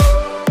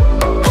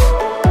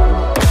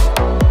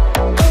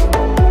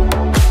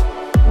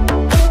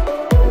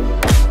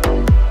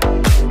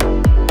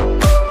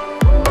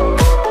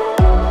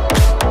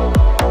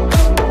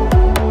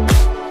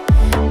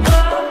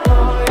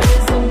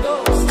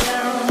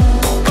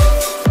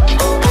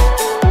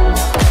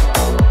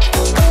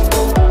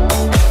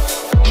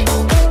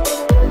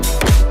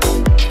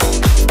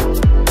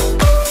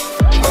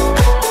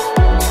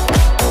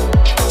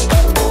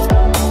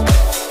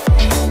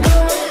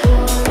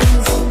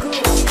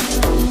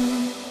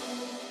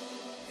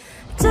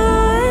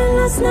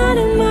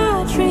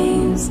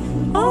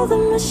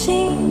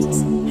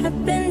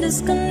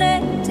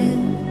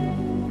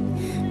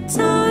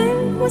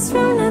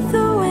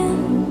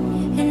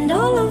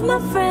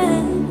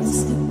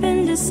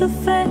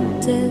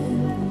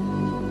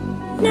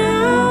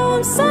 Now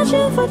I'm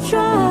searching for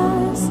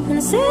trust in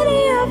a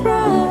city of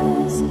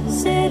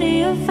rust,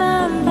 city of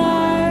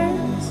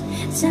vampires.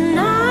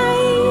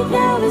 Tonight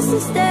Elvis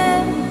is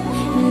dead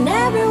and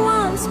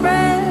everyone's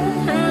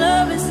breath, and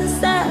love is a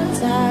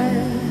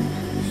satire.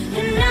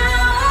 And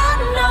now I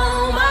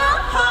know my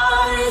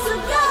heart is a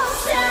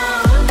ghost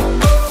town.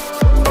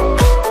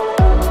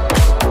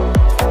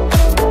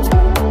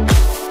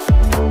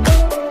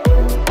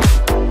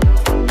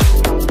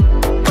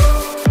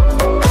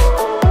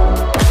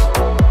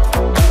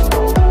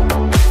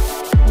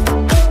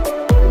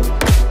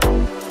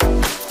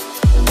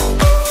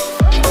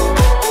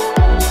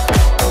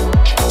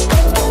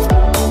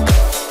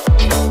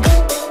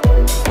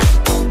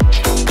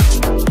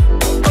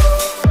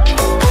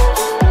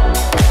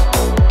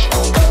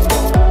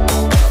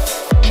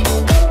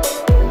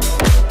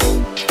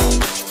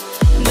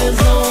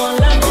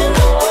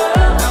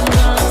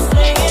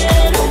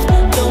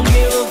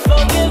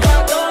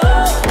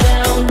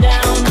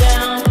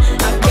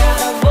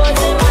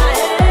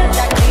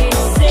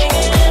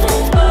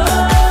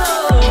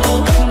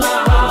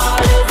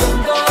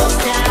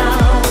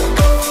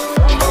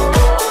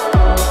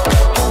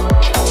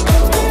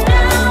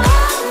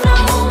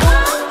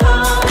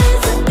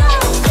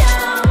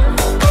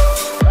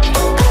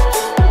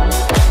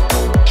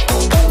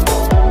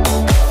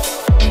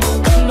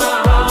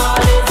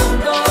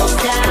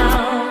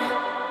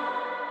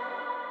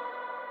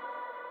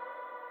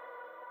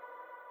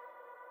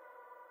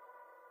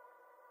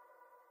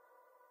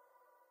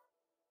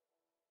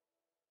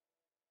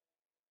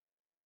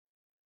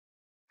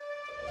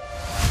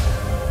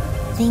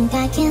 Think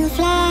I can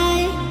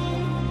fly,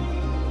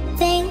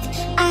 think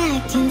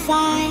I can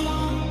fly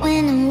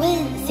when I'm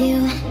with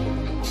you.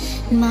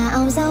 My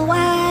arms are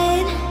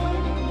wide,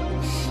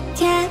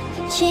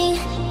 catching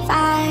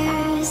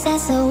fires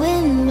as the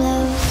wind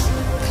blows.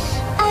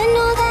 I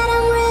know that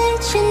I'm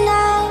rich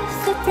enough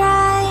for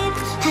pride.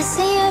 I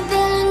see $1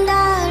 billion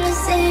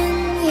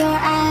in your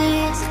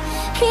eyes.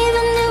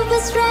 Even if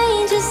we're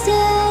strangers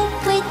till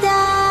we die.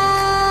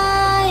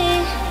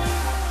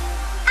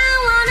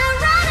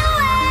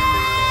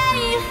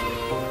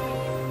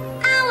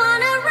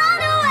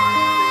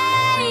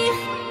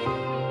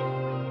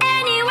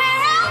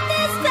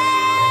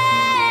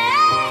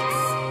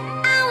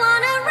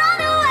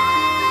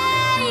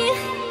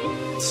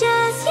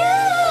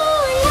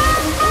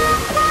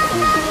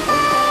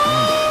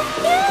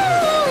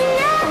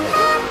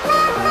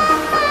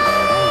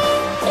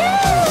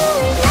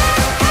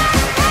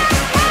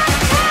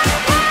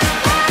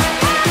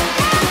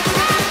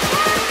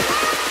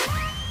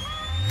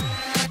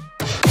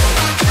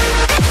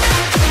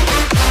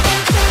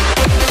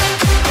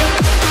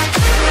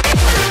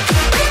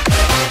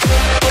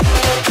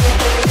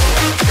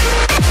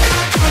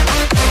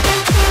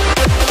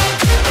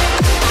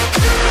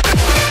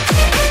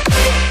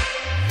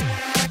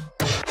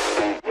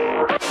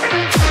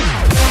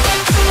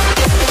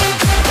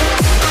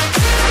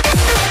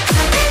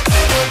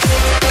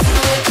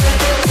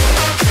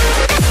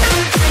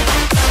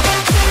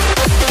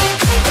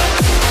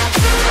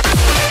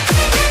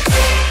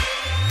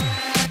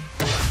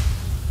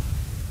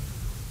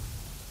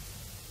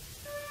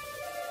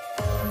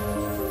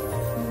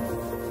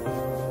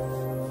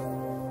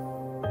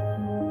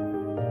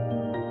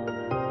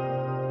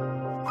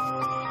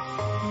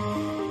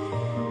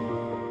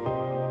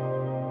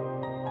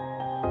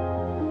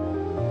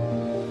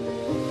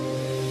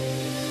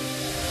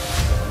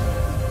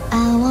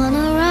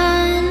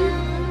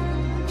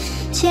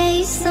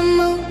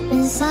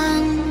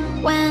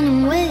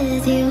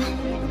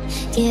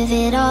 Give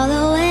it all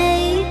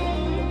away,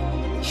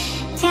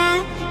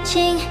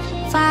 catching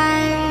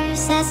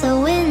fires as the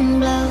wind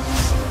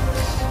blows.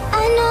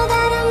 I know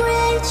that I'm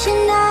your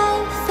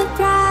knife for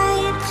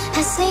pride.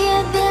 I see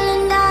 $1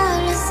 billion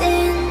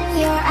in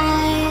your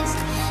eyes.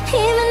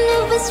 Even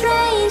if we're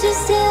strangers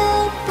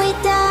till we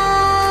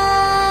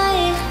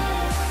die.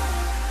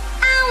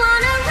 I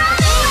wanna run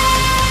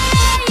away.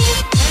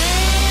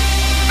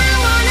 I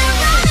wanna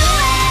run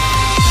away.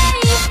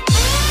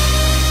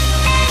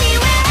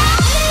 Anywhere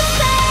else is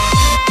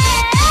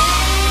safe.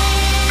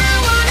 I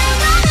wanna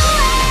run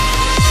away.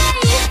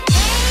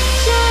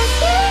 Just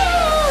you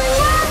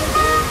and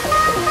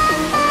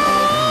I.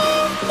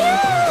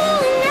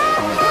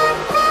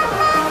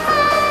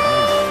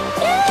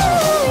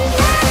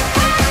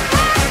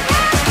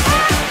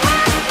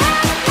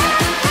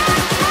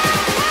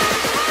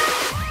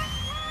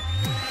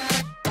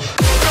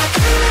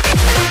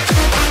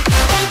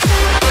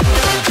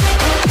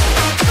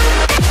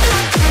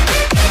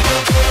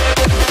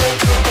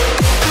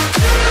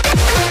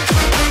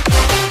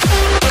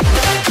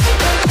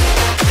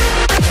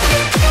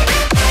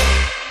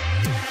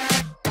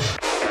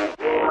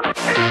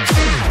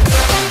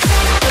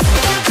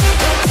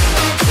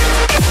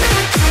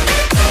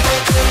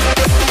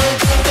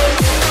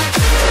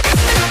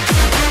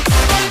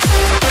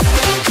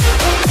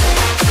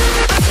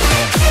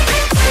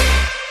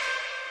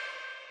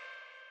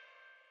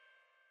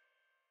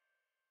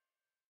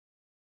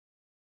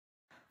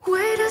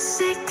 Wait a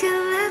second,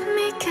 let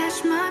me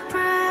catch my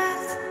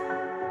breath.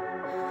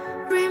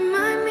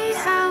 Remind me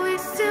how it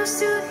feels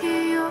to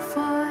hear your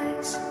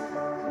voice.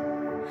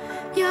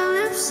 Your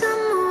lips are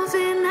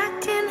moving, I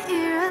can't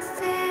hear a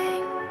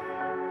thing.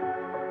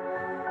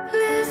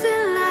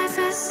 Living life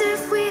as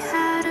if we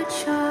had a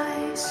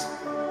choice.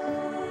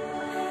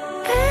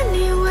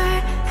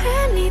 Anywhere,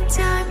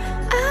 anytime,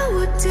 I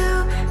would do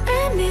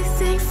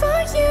anything for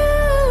you.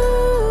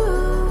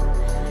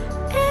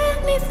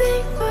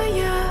 Anything for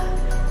you.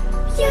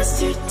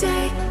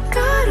 Yesterday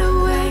got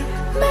away,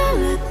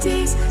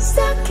 melodies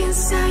stuck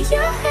inside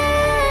your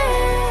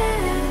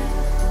head.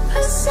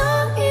 A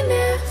song in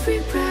every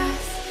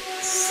breath.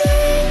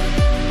 Sing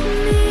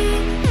me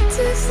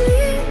to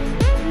sleep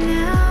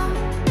now.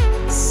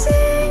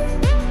 Sing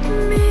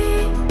me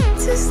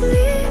to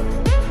sleep.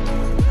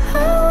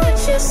 How would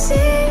you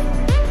sing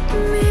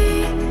me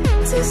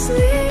to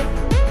sleep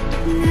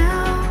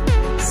now?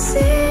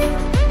 Sing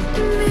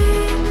me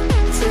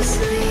to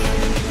sleep.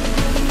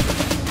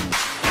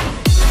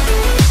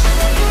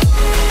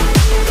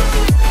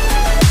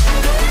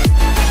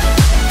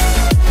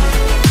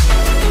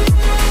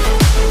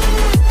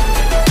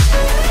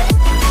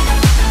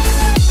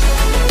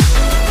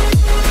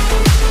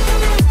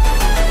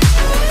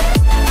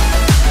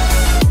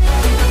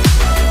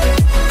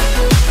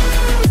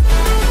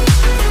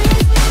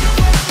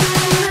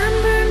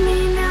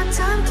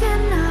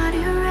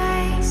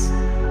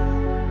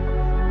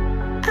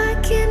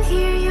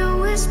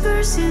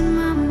 In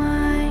my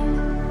mind,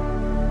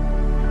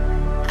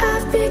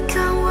 I've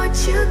become what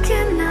you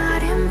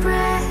cannot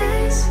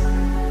embrace.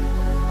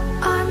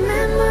 Our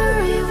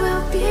memory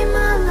will be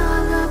my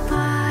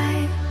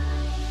lullaby.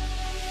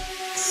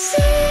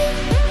 Sing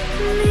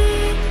me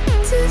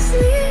to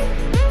sleep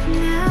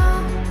now.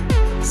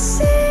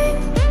 Sing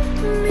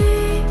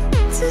me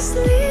to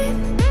sleep.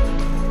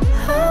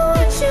 How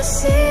would you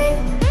sing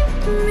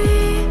me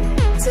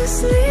to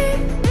sleep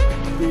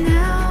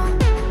now?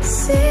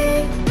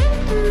 Sing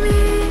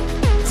me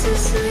to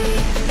sleep.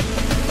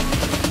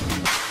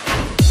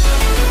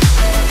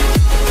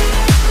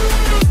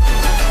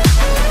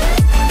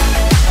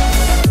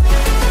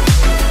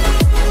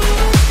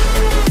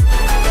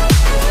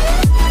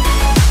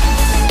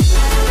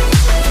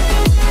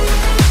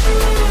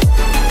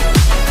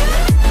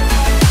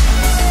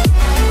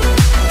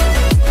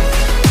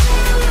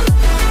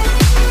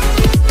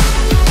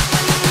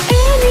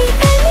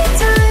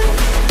 Anytime,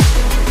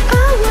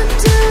 I would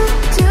do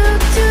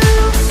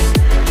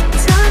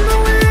time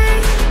away.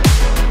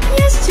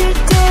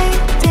 Yesterday,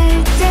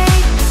 day.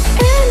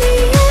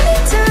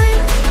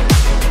 Anytime,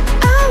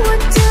 I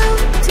would do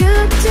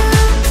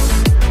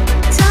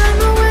time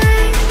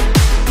away.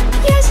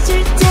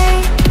 Yesterday,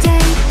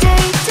 day.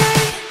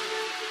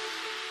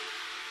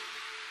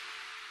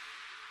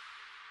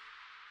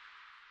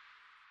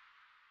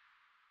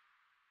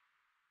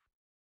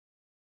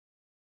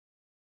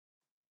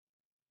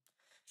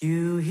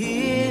 You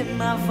hear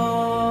my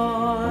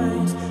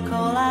voice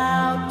call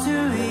out to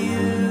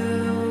you.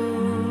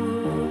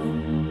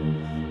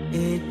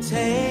 It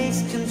takes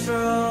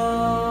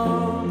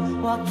control.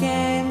 What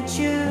can't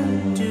you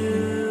do?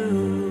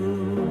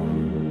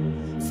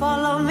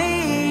 Follow me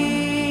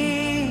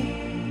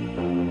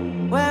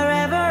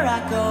wherever I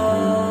go.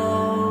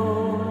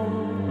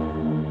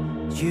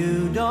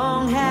 You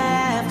don't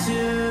have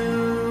to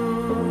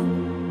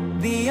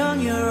be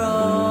on your own.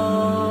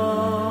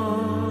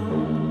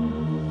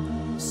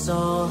 So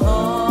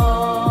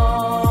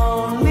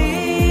hold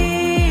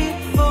me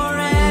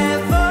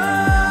forever.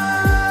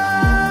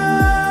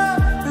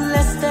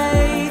 Let's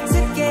stay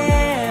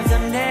together,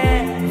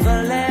 never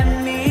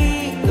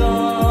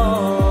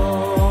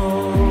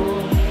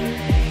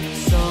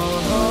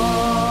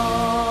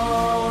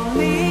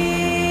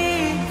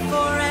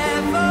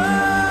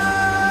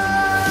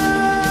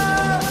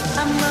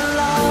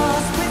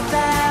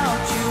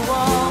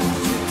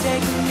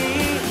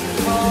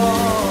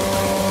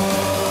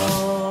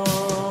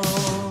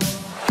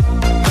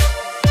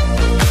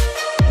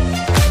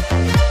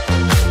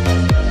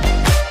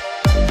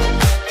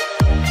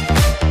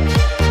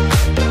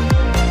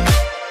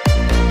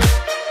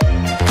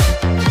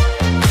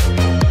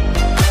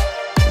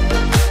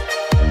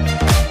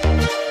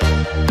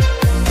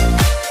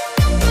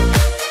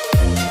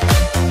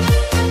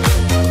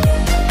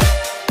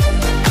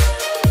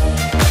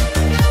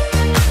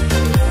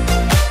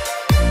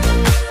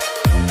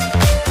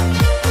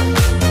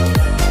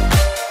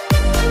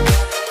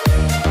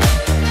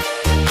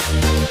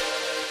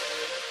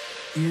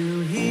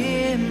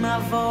my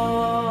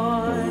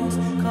voice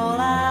call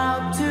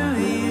out to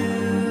you.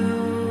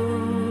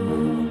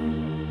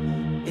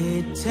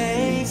 It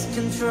takes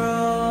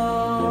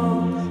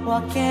control.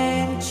 What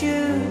can't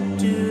you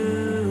do?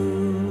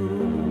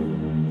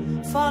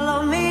 Follow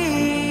me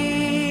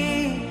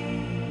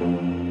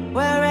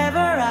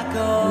wherever I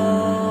go.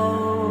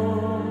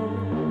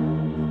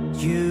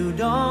 You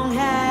don't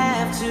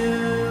have to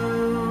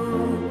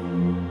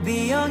be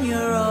on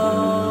your own.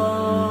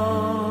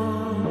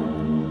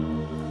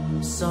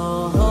 So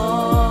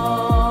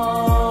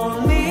hold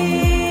me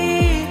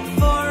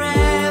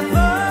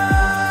forever.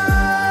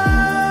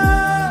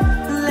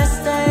 Let's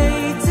stay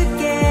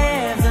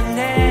together,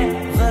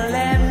 never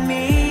let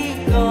me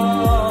go.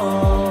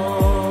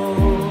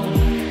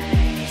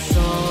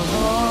 So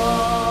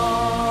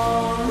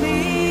hold me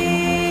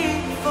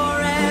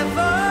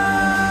forever.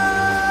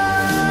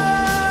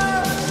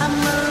 I'm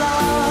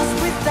lost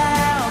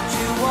without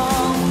you.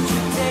 Won't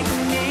you take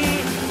me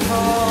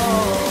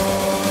home?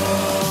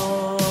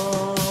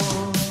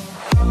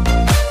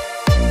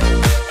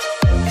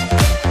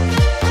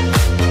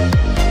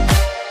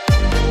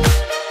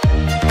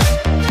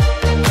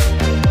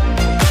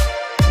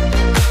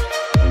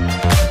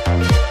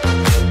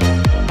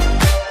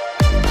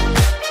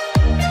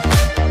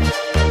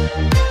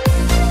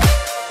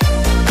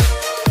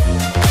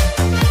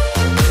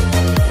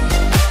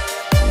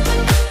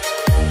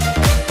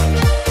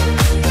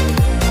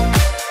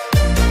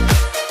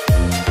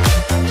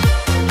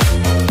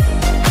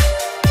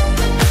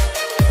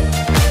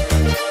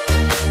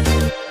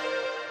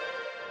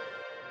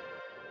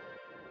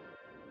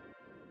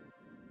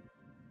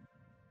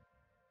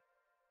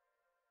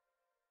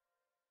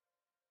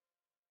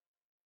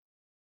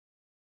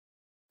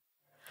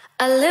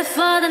 I live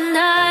for the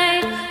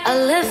night, I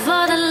live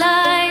for the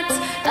lights,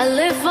 I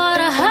live for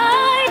the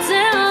heights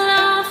and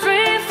I'm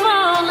free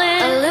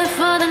falling. I live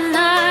for the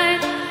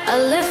night, I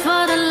live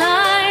for the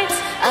lights,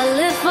 I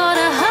live for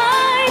the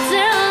heights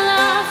and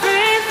I'm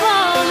free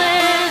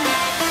falling.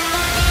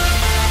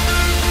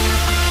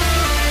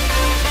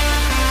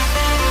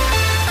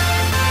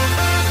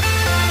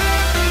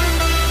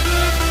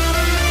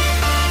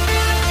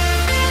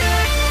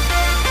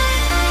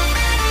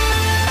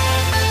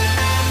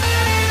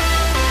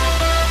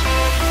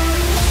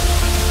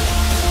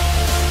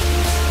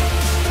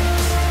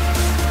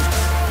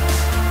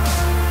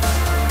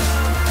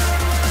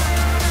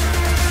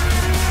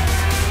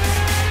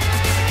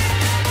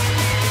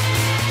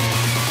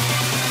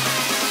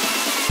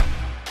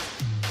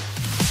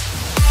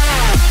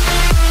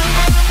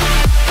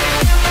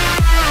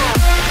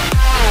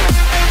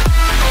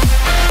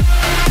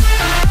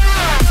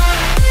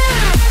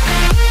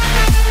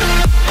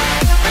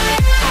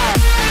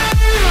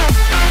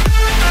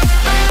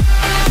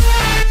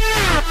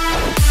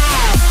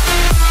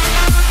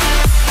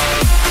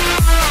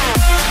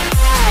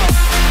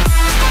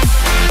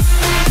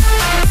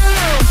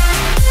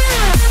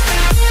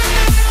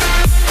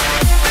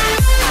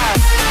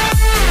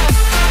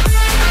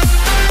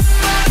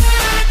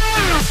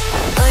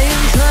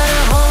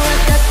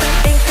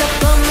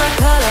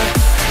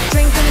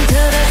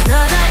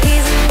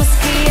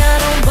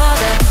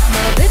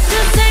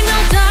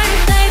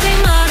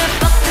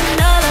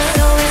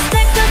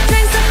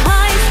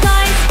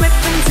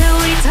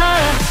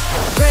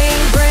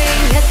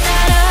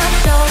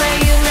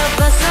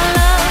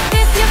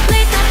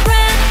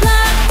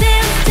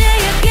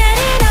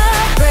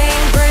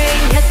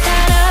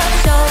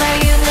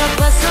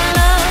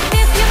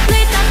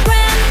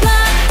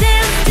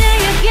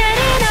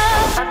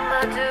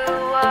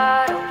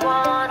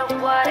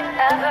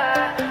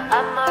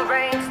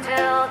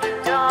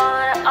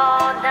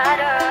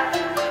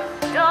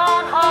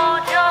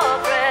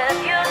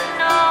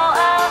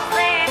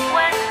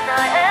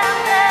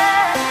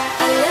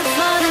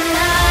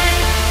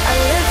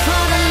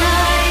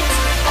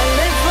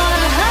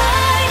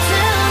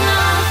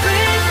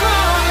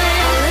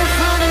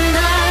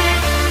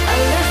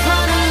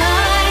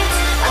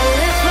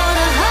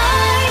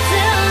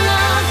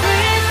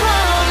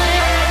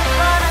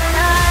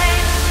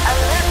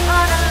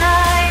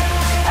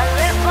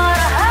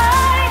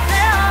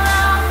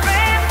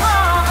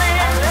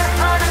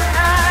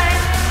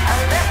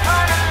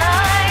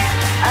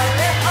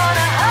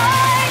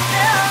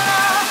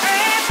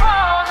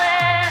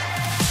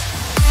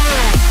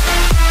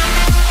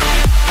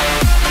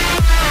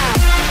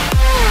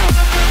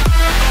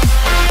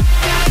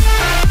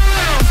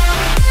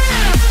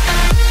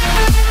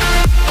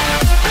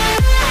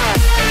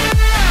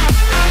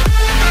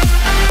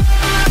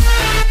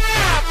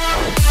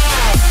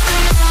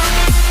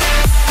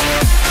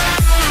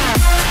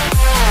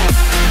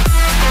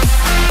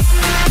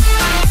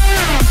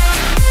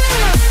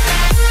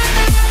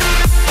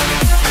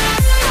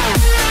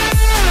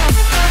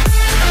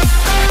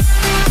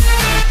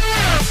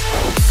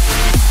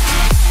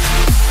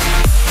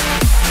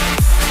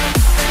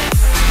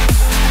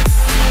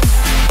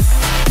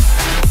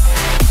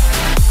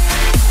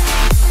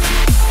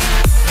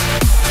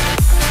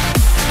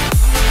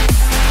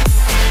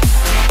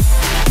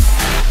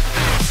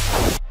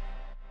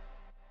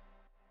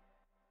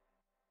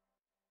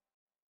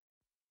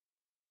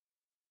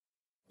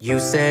 You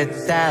said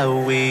that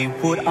we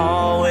would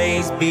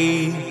always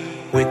be.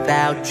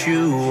 Without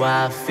you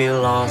I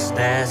feel lost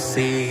at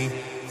sea.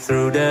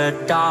 Through the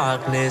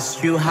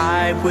darkness you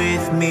hide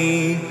with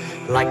me.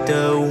 Like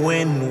the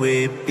wind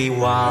we'd be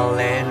wild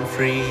and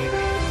free.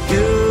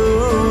 You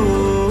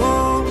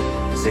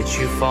said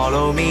you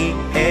follow me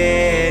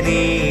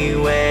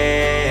anywhere.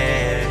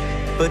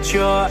 But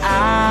your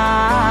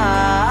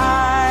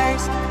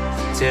eyes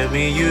tell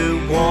me you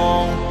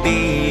won't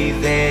be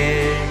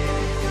there.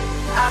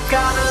 I've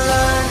gotta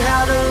learn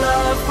how to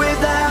love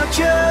without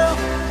you.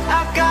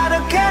 I've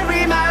gotta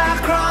carry my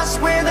cross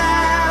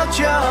without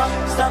you.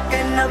 Stuck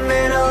in the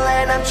middle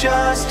and I'm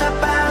just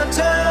about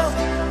to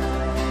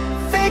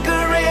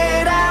figure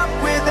it out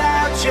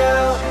without you.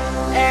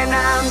 And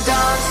I'm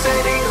done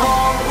sitting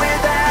home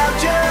without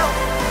you.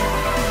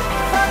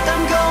 But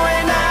I'm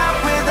going out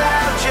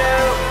without you.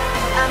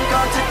 I'm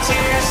gone to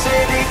Tear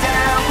City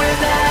down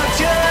without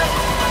you.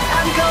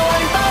 I'm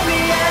going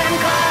Bonnie and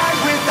Clyde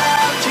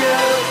without you.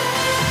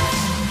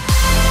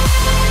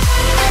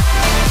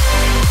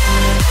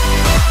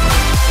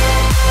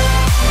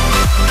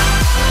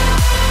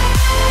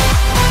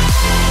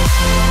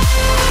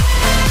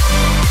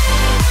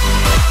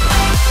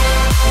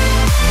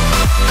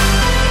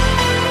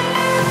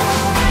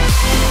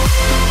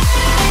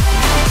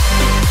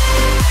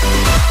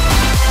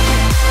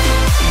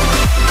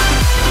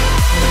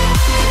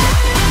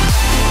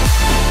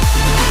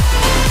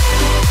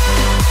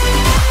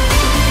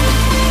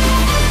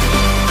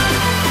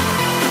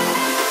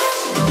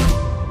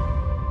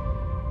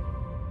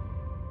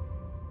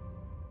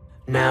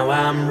 Now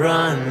I'm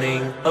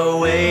running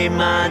away,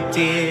 my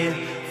dear,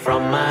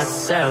 from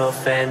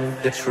myself and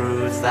the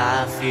truth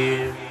I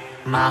fear.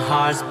 My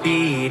heart's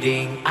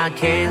beating, I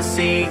can't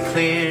see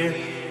clear.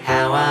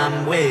 How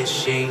I'm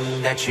wishing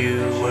that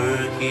you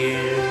were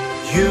here.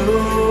 You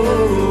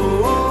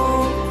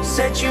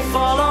said you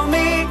follow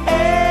me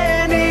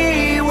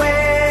anywhere.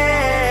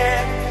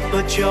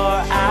 But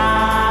your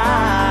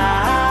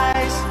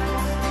eyes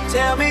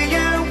tell me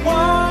you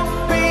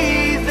won't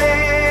be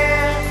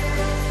there.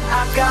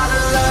 I've gotta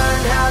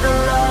learn how to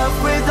love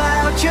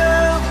without you.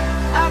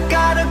 I've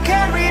gotta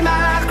carry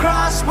my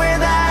cross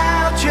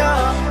without you.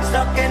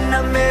 Stuck in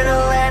the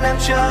middle and I'm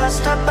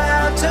just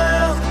about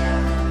to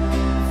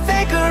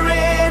figure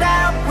it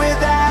out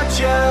without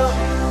you.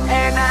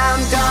 And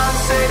I'm done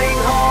sitting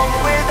home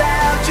without you.